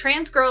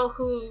 Trans girl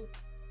who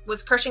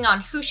was crushing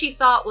on who she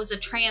thought was a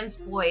trans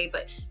boy,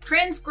 but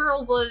trans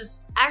girl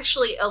was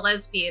actually a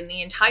lesbian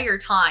the entire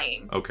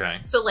time. Okay.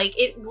 So, like,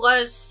 it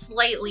was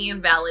slightly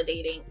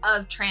invalidating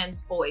of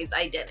trans boys'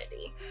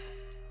 identity.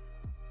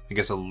 I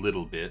guess a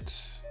little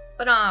bit.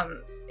 But,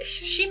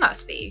 she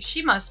must be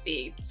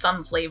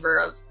some flavor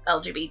of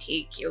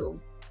LGBTQIA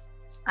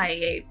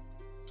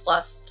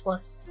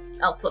plus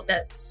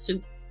alphabet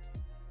soup.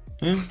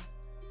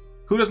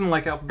 Who doesn't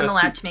like alphabet soup?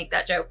 I'm allowed to make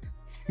that joke.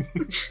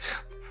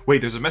 Wait,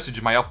 there's a message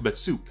in my alphabet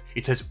soup.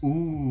 It says,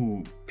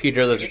 ooh.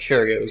 Peter, those are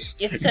Cheerios.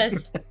 It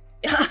says...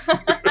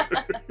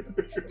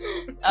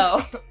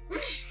 oh.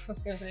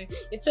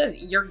 It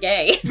says, you're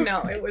gay.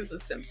 No, it was a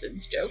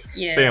Simpsons joke.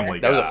 Yeah. Family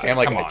Guy. That was a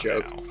Family Come Guy on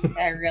joke. now.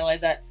 I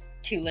realized that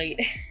too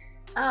late.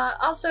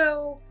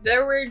 Also,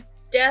 there were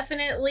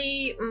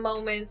definitely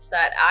moments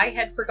that I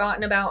had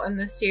forgotten about in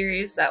the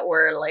series that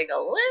were, like, a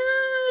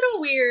little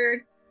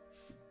weird.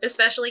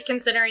 Especially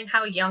considering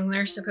how young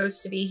they're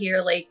supposed to be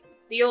here. Like,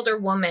 the older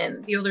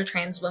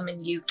trans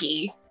woman,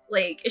 Yuki,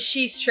 like,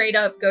 she straight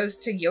up goes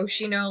to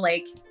Yoshino,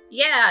 like,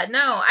 yeah,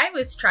 no, I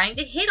was trying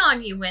to hit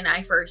on you when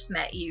I first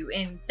met you.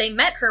 And they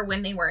met her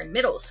when they were in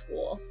middle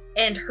school.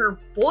 And her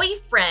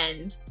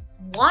boyfriend,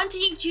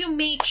 wanting to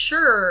make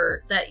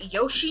sure that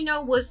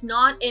Yoshino was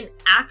not an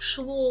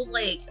actual,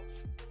 like,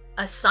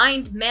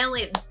 assigned male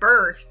at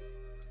birth,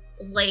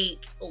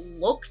 like,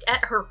 looked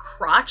at her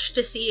crotch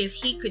to see if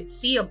he could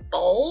see a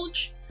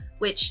bulge,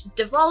 which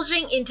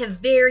divulging into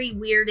very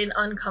weird and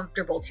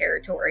uncomfortable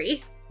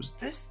territory. Was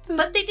this the...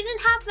 But they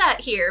didn't have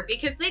that here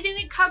because they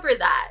didn't cover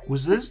that.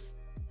 Was this...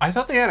 I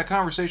thought they had a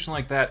conversation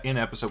like that in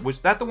episode. Was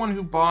that the one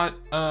who bought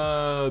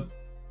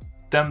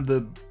them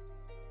the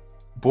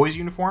boys'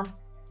 uniform?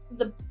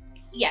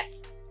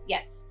 Yes,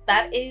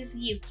 that is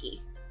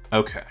Yuki.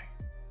 Okay.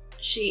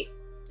 She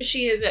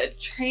is a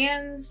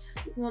trans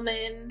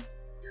woman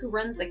who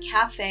runs a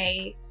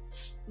cafe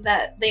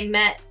that they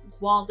met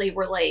while they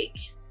were, like,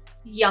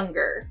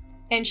 younger.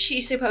 And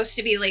she's supposed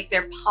to be, like,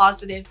 their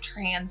positive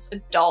trans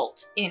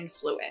adult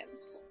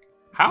influence.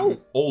 How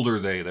old are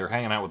they? They're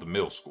hanging out with a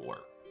middle schooler.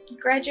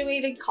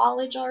 Graduated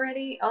college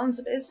already, owns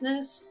a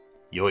business.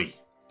 Yoy.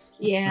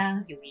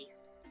 Yeah.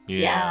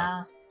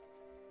 Yeah.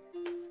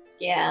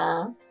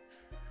 Yeah.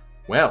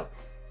 Well,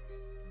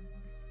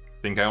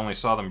 I think I only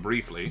saw them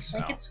briefly, so...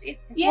 Like, it's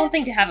one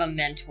thing to have a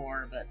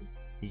mentor, but...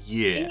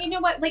 Yeah. And you know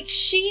what? Like,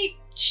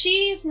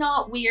 she's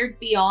not weird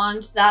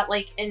beyond that,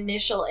 like,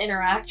 initial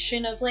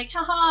interaction of, like,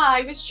 haha,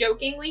 I was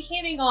jokingly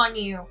hitting on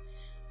you.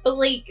 But,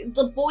 like,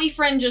 the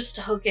boyfriend just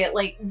took it,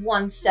 like,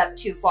 one step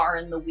too far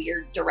in the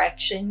weird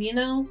direction, you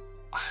know?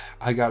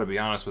 I gotta be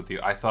honest with you.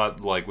 I thought,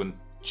 like, when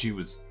she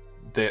was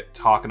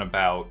talking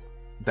about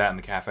that in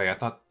the cafe, I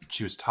thought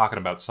she was talking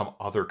about some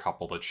other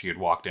couple that she had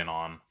walked in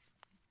on.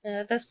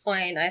 At this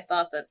point, I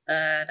thought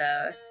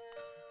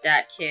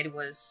that kid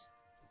was...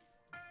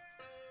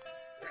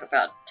 I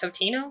forgot.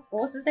 Totino?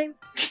 What was his name?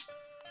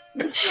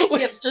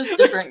 We have just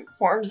different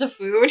forms of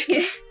food.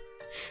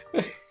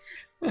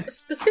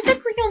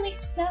 Specifically only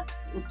snack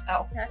food.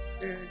 Oh. Snack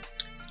food.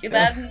 Too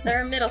bad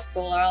they're a middle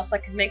school, or else I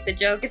could make the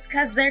joke, it's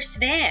because they're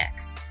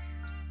snacks.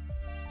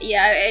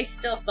 Yeah, I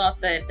still thought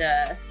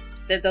that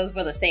those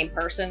were the same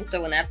person,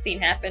 so when that scene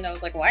happened, I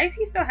was like, why is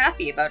he so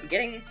happy about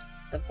getting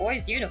the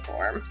boys'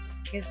 uniform?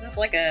 Is this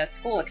like a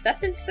school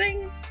acceptance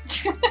thing?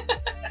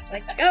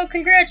 Like, oh,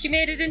 congrats, you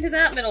made it into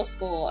that middle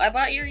school. I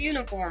bought your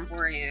uniform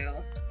for you.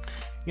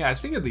 Yeah, I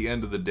think at the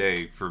end of the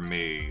day, for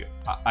me,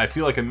 I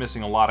feel like I'm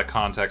missing a lot of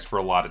context for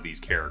a lot of these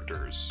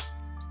characters.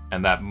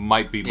 And that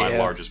might be my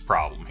largest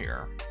problem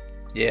here.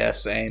 Yeah,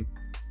 same.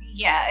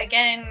 Yeah,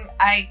 again,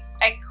 I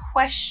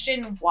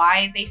question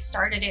why they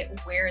started it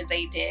where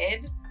they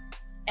did,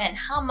 and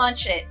how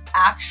much it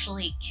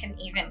actually can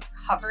even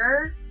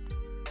cover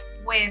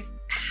with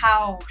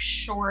how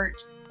short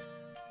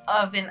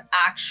of an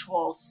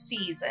actual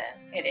season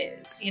it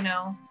is, you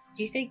know?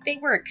 Do you think they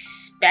were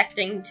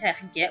expecting to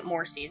get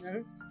more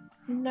seasons?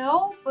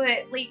 No,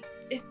 but, like,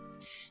 it's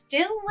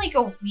still, like,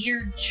 a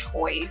weird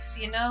choice,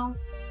 you know?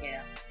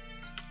 Yeah.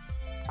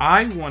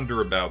 I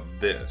wonder about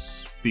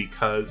this,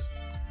 because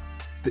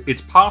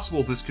it's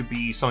possible this could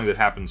be something that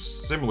happens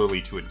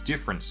similarly to a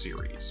different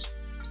series.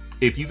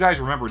 If you guys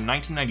remember, in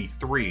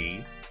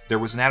 1993, there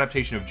was an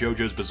adaptation of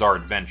JoJo's Bizarre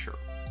Adventure.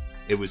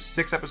 It was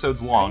 6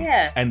 episodes long,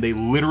 and they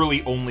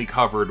literally only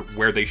covered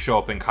where they show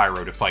up in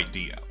Cairo to fight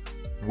Dio.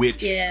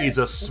 Which is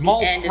a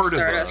small part of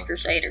Stardust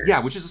Crusaders.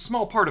 Yeah, which is a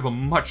small part of a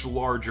much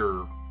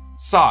larger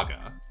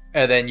saga.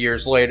 And then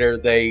years later,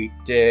 they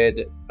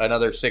did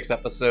another 6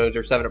 episodes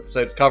or 7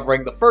 episodes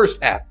covering the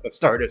first half of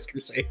Stardust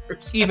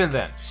Crusaders. Even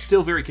then,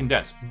 still very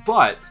condensed.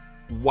 But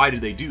why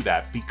did they do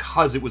that?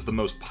 Because it was the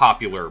most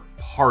popular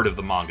part of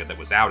the manga that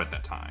was out at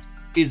that time.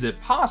 Is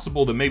it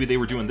possible that maybe they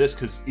were doing this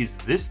because is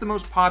this the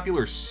most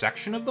popular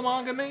section of the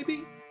manga,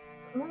 maybe?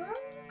 No,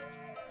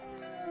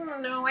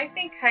 I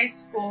think high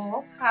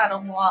school had a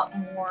lot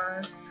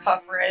more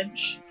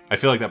coverage. I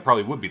feel like that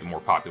probably would be the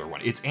more popular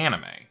one. It's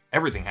anime.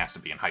 Everything has to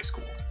be in high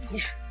school.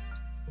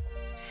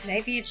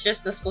 Maybe it's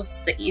just this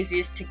was the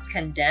easiest to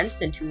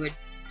condense into a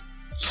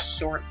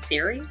short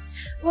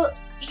series? Well,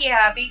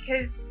 yeah,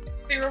 because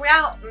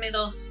throughout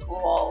middle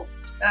school,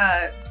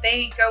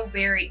 they go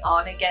very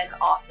on again,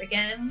 off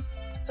again.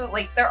 So,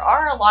 like, there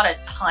are a lot of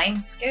time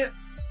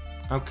skips.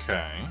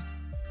 Okay.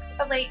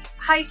 But, like,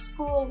 high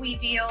school, we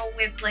deal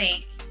with,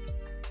 like,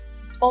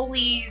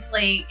 bullies,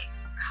 like,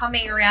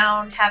 coming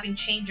around, having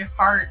change of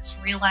hearts,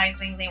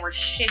 realizing they were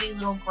shitty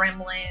little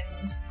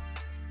gremlins.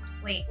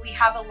 Like, we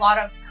have a lot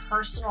of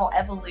personal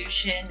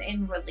evolution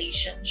in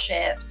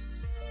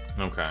relationships.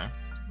 Okay.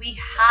 We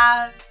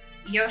have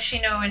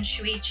Yoshino and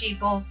Shuichi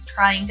both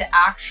trying to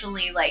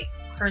actually, like,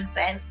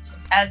 present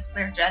as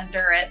their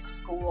gender at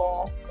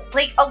school.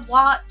 Like, a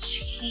lot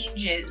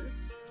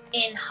changes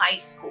in high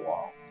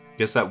school.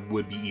 Guess that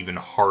would be even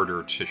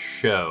harder to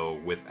show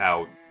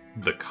without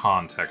the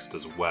context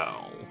as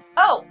well.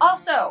 Oh,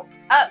 also,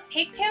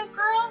 Pigtail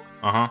Girl?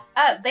 Uh-huh.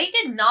 They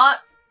did not,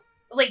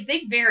 like,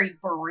 they very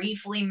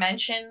briefly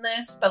mentioned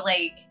this, but,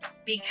 like,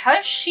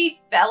 because she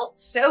felt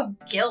so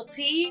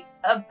guilty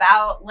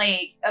about,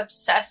 like,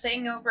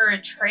 obsessing over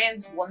a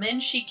trans woman,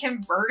 she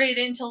converted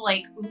into,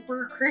 like,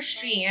 uber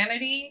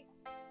Christianity,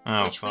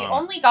 which we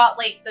only got,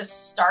 like, the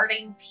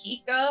starting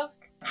peak of,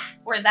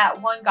 where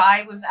that one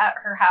guy was at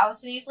her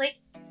house, and he's like,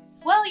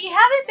 well, you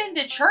haven't been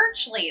to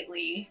church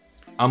lately.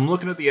 I'm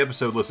looking at the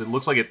episode list. It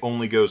looks like it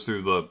only goes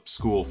through the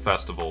school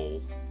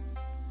festival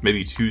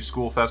maybe 2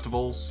 school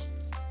festivals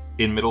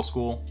in middle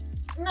school.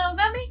 No,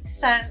 that makes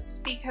sense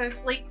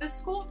because, like, the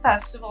school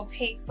festival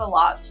takes a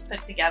lot to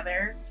put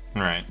together.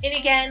 Right. And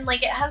again,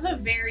 like, it has a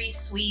very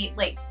sweet,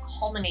 like,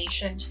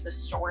 culmination to the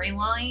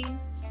storyline.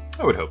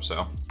 I would hope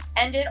so.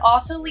 And it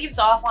also leaves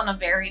off on a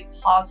very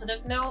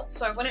positive note,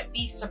 so I wouldn't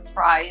be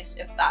surprised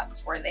if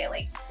that's where they,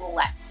 like,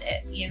 left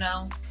it, you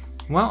know?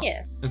 Well,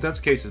 Yeah. if that's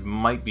the case, it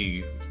might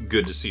be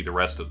good to see the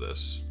rest of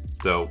this.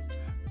 Though,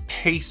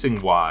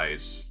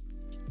 pacing-wise,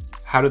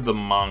 how did the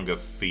manga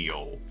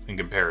feel in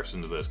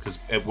comparison to this? Because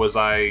was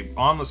I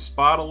on the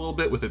spot a little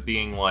bit with it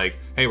being like,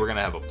 hey, we're going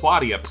to have a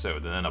plotty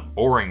episode, and then a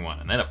boring one,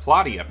 and then a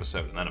plotty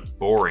episode, and then a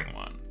boring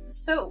one?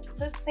 So,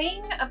 the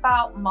thing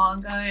about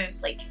manga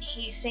is, like,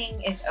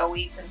 pacing is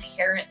always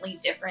inherently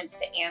different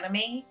to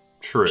anime.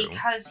 True.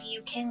 Because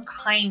you can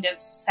kind of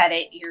set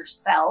it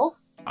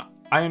yourself.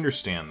 I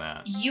understand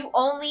that. You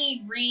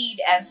only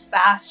read as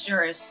fast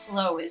or as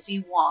slow as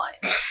you want.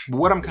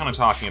 What I'm kind of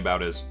talking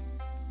about is,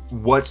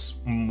 what's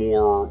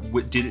more,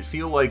 did it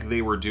feel like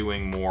they were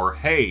doing more,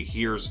 hey,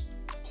 here's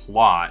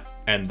plot,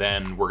 and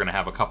then we're going to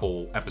have a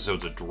couple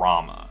episodes of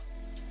drama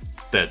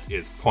that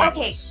is pointless?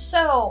 Okay,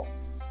 so,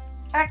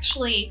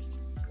 actually,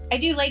 I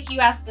do like you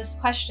asked this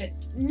question.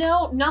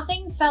 No,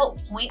 nothing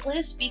felt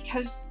pointless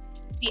because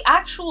the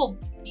actual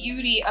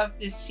beauty of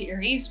this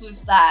series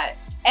was that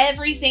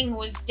everything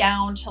was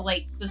down to,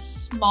 like, the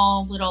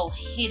small little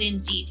hidden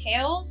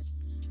details.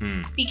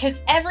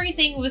 Because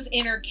everything was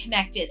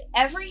interconnected.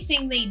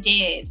 Everything they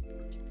did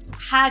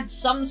had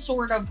some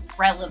sort of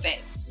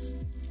relevance.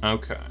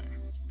 Okay.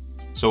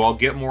 So I'll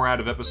get more out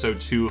of episode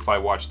 2 if I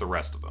watch the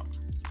rest of them.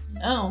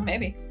 Oh,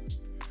 maybe.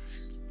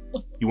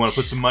 You want to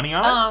put some money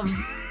on it?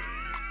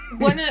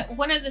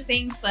 One of the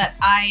things that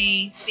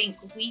I think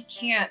we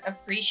can't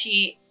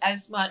appreciate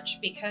as much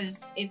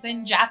because it's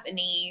in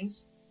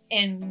Japanese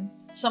and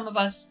some of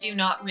us do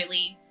not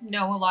really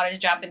know a lot of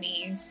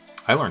Japanese.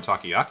 I learned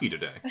takoyaki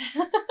today.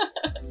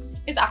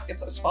 It's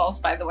octopus balls,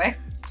 by the way.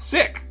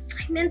 Sick!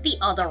 I meant the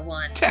other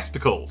one.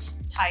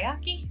 Testicles!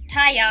 Taiyaki?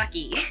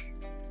 Taiyaki.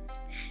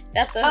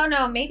 That's the. Oh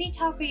no, maybe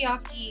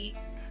takoyaki.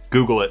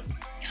 Google it.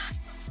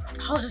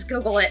 I'll just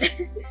Google it.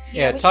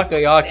 Yeah, which one's the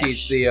takoyaki's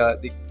fish?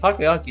 the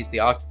takoyaki's the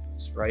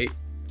octopus, right?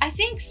 I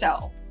think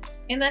so.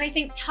 And then I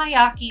think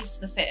taiyaki's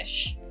the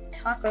fish.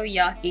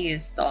 Takoyaki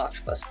is the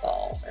octopus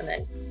balls, and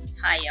then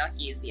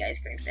taiyaki is the ice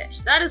cream fish.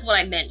 That is what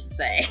I meant to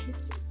say.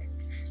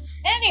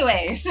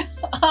 Anyways,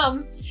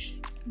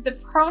 the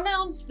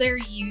pronouns they're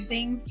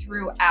using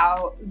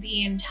throughout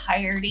the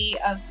entirety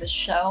of the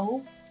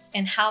show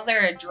and how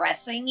they're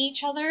addressing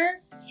each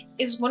other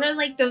is one of,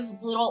 like,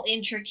 those little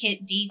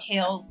intricate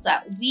details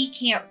that we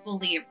can't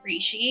fully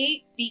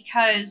appreciate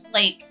because,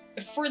 like,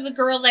 for the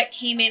girl that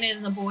came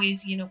in the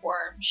boy's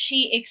uniform,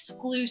 she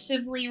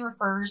exclusively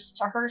refers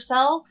to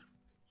herself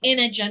in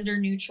a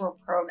gender-neutral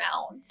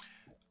pronoun.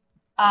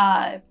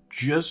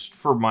 Just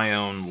for my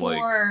own,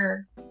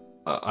 For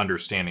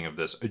understanding of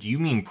this, do you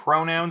mean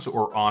pronouns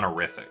or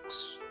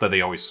honorifics that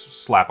they always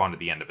slap onto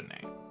the end of a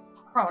name?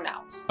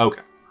 pronouns.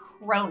 Okay.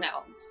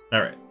 Pronouns.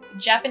 All right.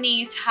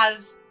 Japanese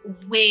has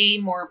way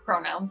more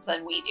pronouns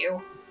than we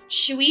do.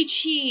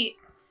 Shuichi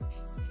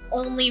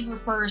only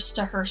refers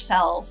to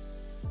herself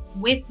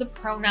with the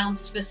pronouns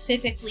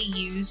specifically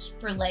used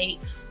for, like,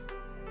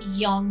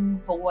 young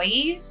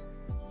boys,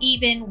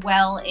 even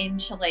well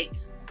into, like,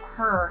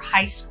 her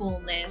high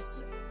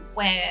schoolness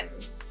when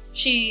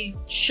she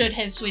should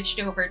have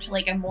switched over to,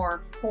 like, a more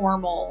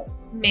formal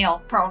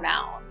male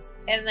pronoun.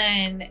 And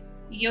then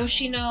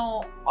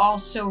Yoshino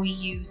also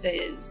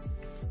uses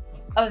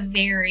a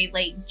very,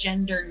 like,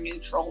 gender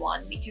neutral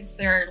one because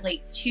there are,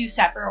 like, 2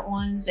 separate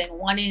ones, and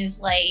one is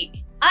like,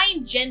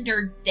 I'm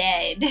gender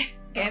dead,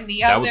 and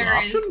the That was an other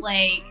option? is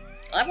like,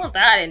 I want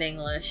that in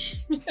English.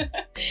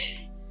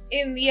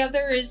 and the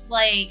other is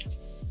like,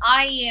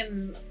 I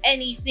am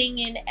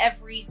anything and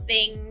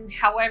everything,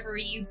 however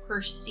you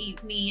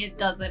perceive me, it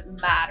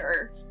doesn't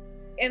matter.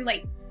 And,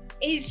 like,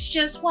 it's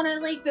just one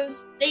of, like,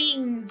 those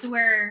things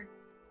where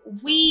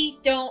we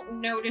don't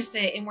notice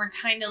it and we're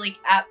kind of, like,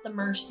 at the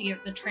mercy of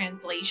the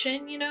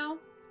translation, you know?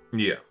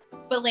 Yeah.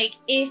 But, like,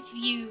 if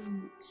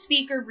you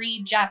speak or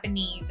read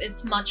Japanese,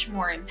 it's much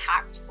more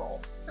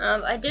impactful.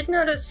 I did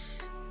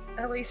notice,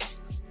 at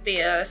least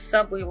the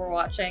sub we were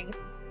watching,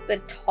 the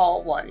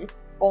tall one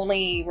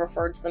only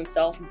referred to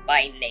themselves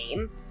by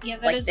name. Yeah,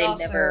 that Like, is they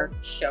also... never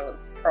showed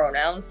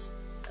pronouns.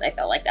 And I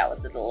felt like that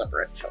was a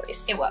deliberate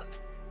choice. It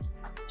was.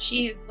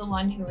 She is the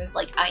one who is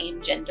like, I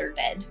am gender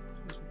dead.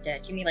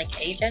 Dead. You mean like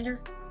agender?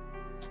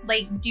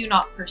 Like, do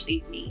not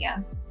perceive me, yeah.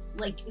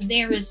 Like,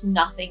 there is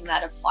nothing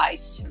that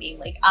applies to me.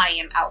 Like, I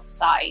am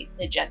outside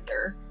the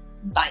gender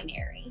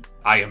binary.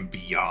 I am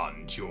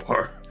beyond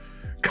your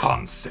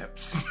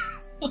concepts.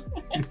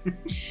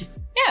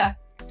 Yeah.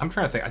 I'm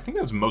trying to think. I think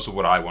that was most of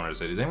what I wanted to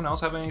say. Does anyone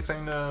else have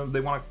anything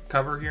they want to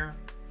cover here?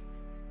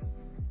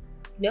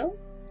 No?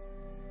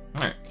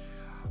 Alright.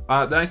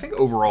 Then I think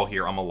overall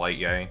here, I'm a light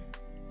yay.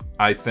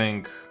 I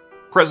think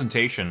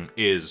presentation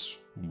is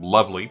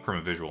lovely from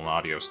a visual and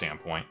audio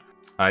standpoint.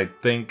 I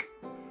think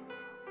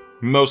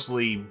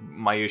Mostly,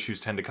 my issues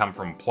tend to come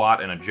from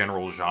plot and a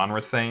general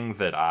genre thing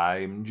that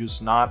I'm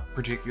just not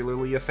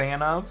particularly a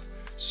fan of.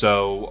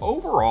 So,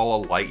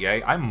 overall, a light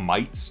yay. I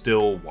might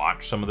still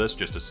watch some of this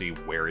just to see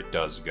where it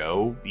does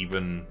go,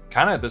 even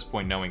kind of at this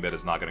point knowing that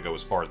it's not going to go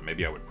as far as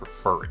maybe I would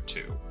prefer it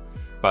to.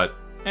 But,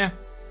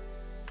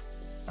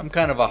 I'm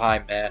kind of a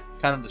high meh,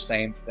 kind of the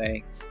same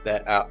things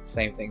that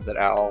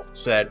Al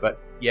said, but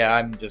yeah,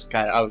 I was just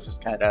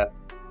kind of,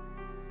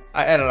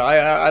 I don't know,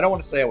 I don't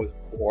want to say I was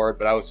bored,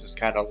 but I was just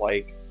kind of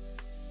like,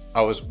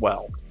 I was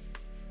whelmed.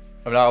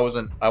 I mean, I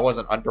wasn't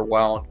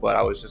underwhelmed, but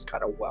I was just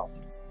kind of whelmed.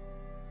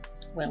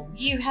 Well,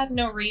 you had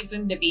no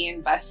reason to be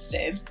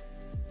invested.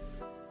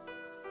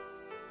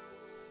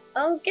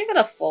 I'll give it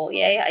a full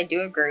yay. I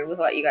do agree with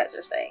what you guys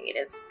are saying. It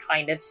is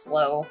kind of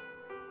slow.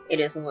 It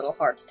is a little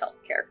hard to tell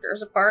the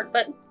characters apart,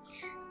 but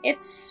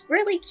it's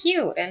really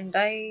cute, and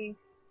I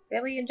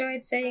really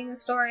enjoyed seeing the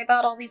story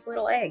about all these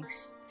little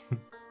eggs.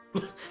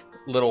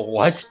 Little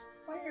what?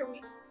 Why are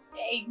we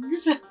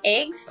eggs?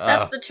 Eggs?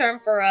 That's the term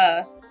for,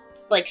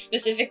 like,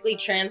 specifically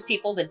trans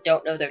people that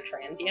don't know they're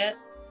trans yet.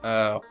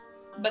 Oh.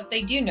 But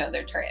they do know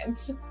they're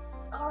trans.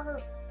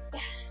 Or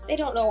they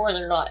don't know where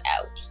they're not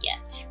out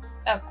yet.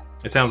 Okay.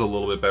 it sounds a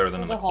little bit better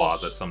than There's in the a whole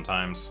closet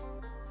sometimes.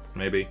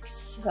 Maybe.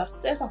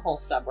 There's a whole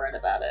subreddit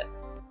about it.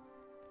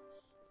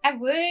 I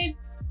would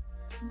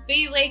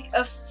be like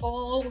a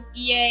full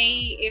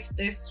yay if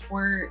this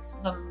were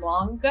the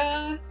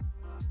manga.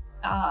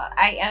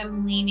 I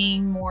am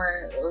leaning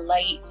more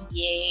light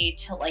yay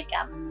to like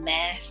a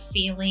meh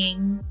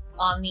feeling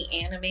on the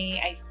anime.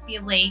 I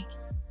feel like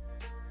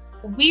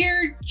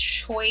weird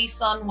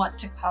choice on what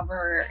to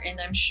cover, and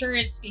I'm sure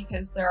it's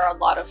because there are a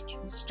lot of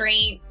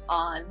constraints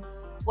on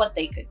what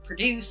they could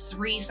produce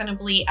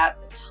reasonably at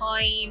the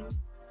time.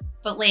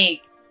 But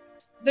like,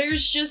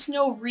 there's just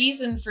no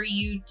reason for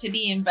you to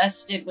be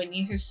invested when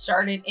you have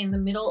started in the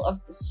middle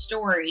of the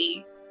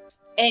story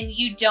and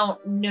you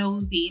don't know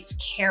these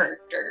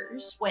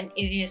characters when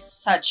it is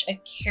such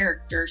a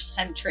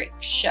character-centric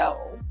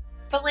show.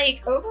 But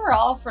like,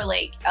 overall for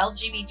like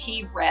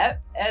LGBT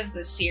rep as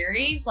a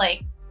series,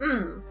 like,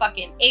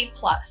 fucking A+.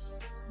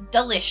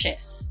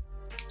 Delicious.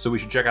 So we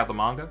should check out the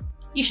manga?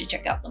 You should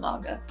check out the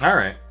manga.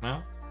 Alright,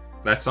 well,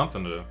 that's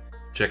something to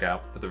check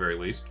out at the very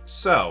least.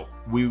 So,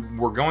 we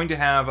were going to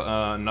have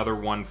another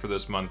one for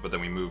this month, but then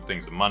we moved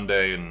things to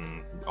Monday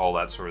and all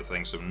that sort of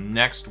thing. So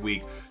next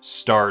week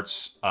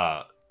starts,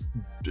 or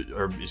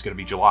it's going to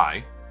be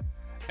July.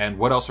 And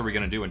what else are we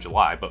going to do in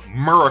July? But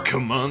America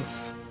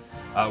Month!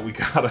 We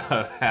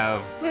gotta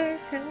have...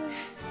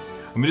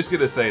 I'm just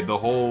gonna say, the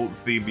whole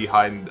theme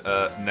behind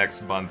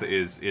next month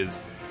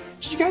is...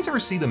 Did you guys ever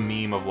see the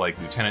meme of, like,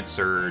 Lieutenant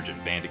Surge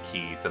and Bandit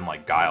Keith and,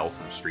 like, Guile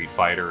from Street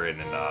Fighter? And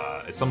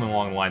it's something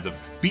along the lines of,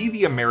 be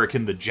the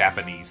American the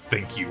Japanese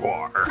think you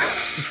are.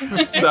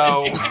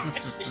 So,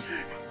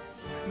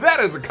 that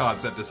as a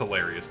concept is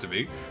hilarious to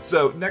me.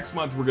 So, next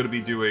month we're going to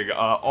be doing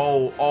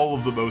all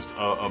of the most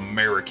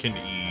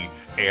American-y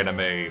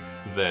anime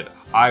that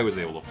I was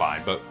able to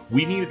find. But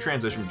we need a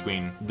transition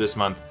between this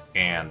month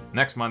and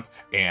next month,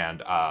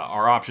 and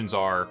our options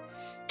are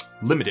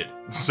limited.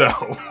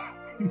 So...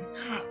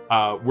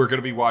 we're going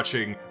to be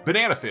watching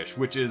Banana Fish,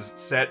 which is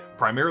set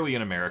primarily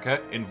in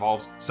America,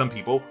 involves some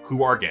people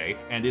who are gay,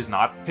 and is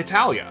not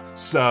Hitalia.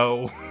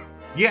 So,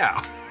 yeah.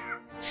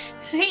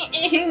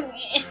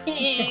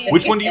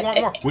 Which one do you want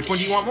more? Which one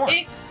do you want more?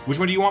 Which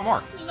one do you want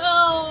more?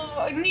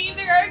 No,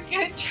 neither are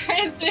good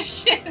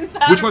transitions.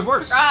 Which one's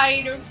worse?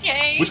 Right,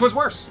 okay? Which one's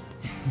worse?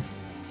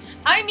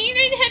 I mean,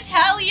 in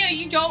Hitalia,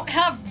 you don't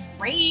have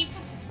rape.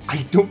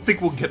 I don't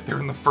think we'll get there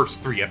in the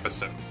first 3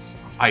 episodes.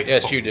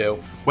 Yes, you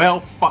do. Well,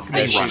 fuck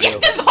me, Yes, right. you do.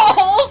 The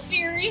whole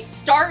series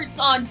starts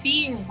on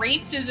being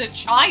raped as a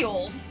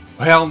child.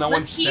 Well, no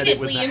one said it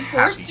was a repeatedly and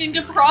happy forced into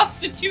series.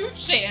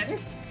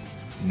 prostitution.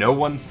 No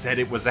one said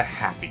it was a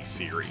happy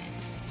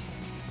series.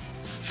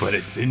 But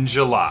it's in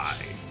July.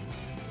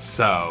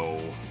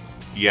 So,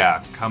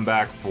 yeah, come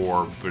back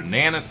for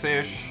Banana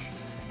Fish,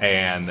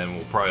 and then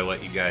we'll probably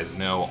let you guys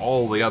know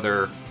all the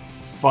other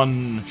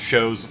fun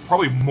shows,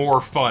 probably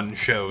more fun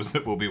shows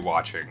that we'll be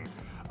watching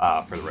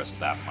for the rest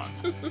of that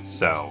month.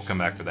 So, come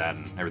back for that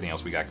and everything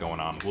else we got going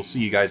on. We'll see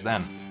you guys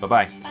then.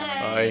 Bye-bye.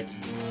 Bye.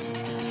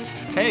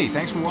 Hey,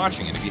 thanks for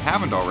watching, and if you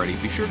haven't already,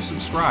 be sure to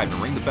subscribe and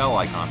ring the bell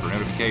icon for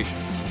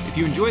notifications. If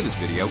you enjoyed this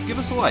video, give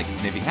us a like,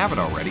 and if you haven't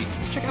already,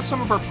 check out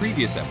some of our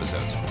previous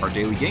episodes, our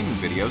daily gaming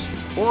videos,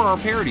 or our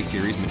parody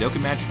series,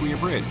 Madoka Magically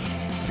Abridged.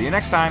 See you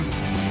next time!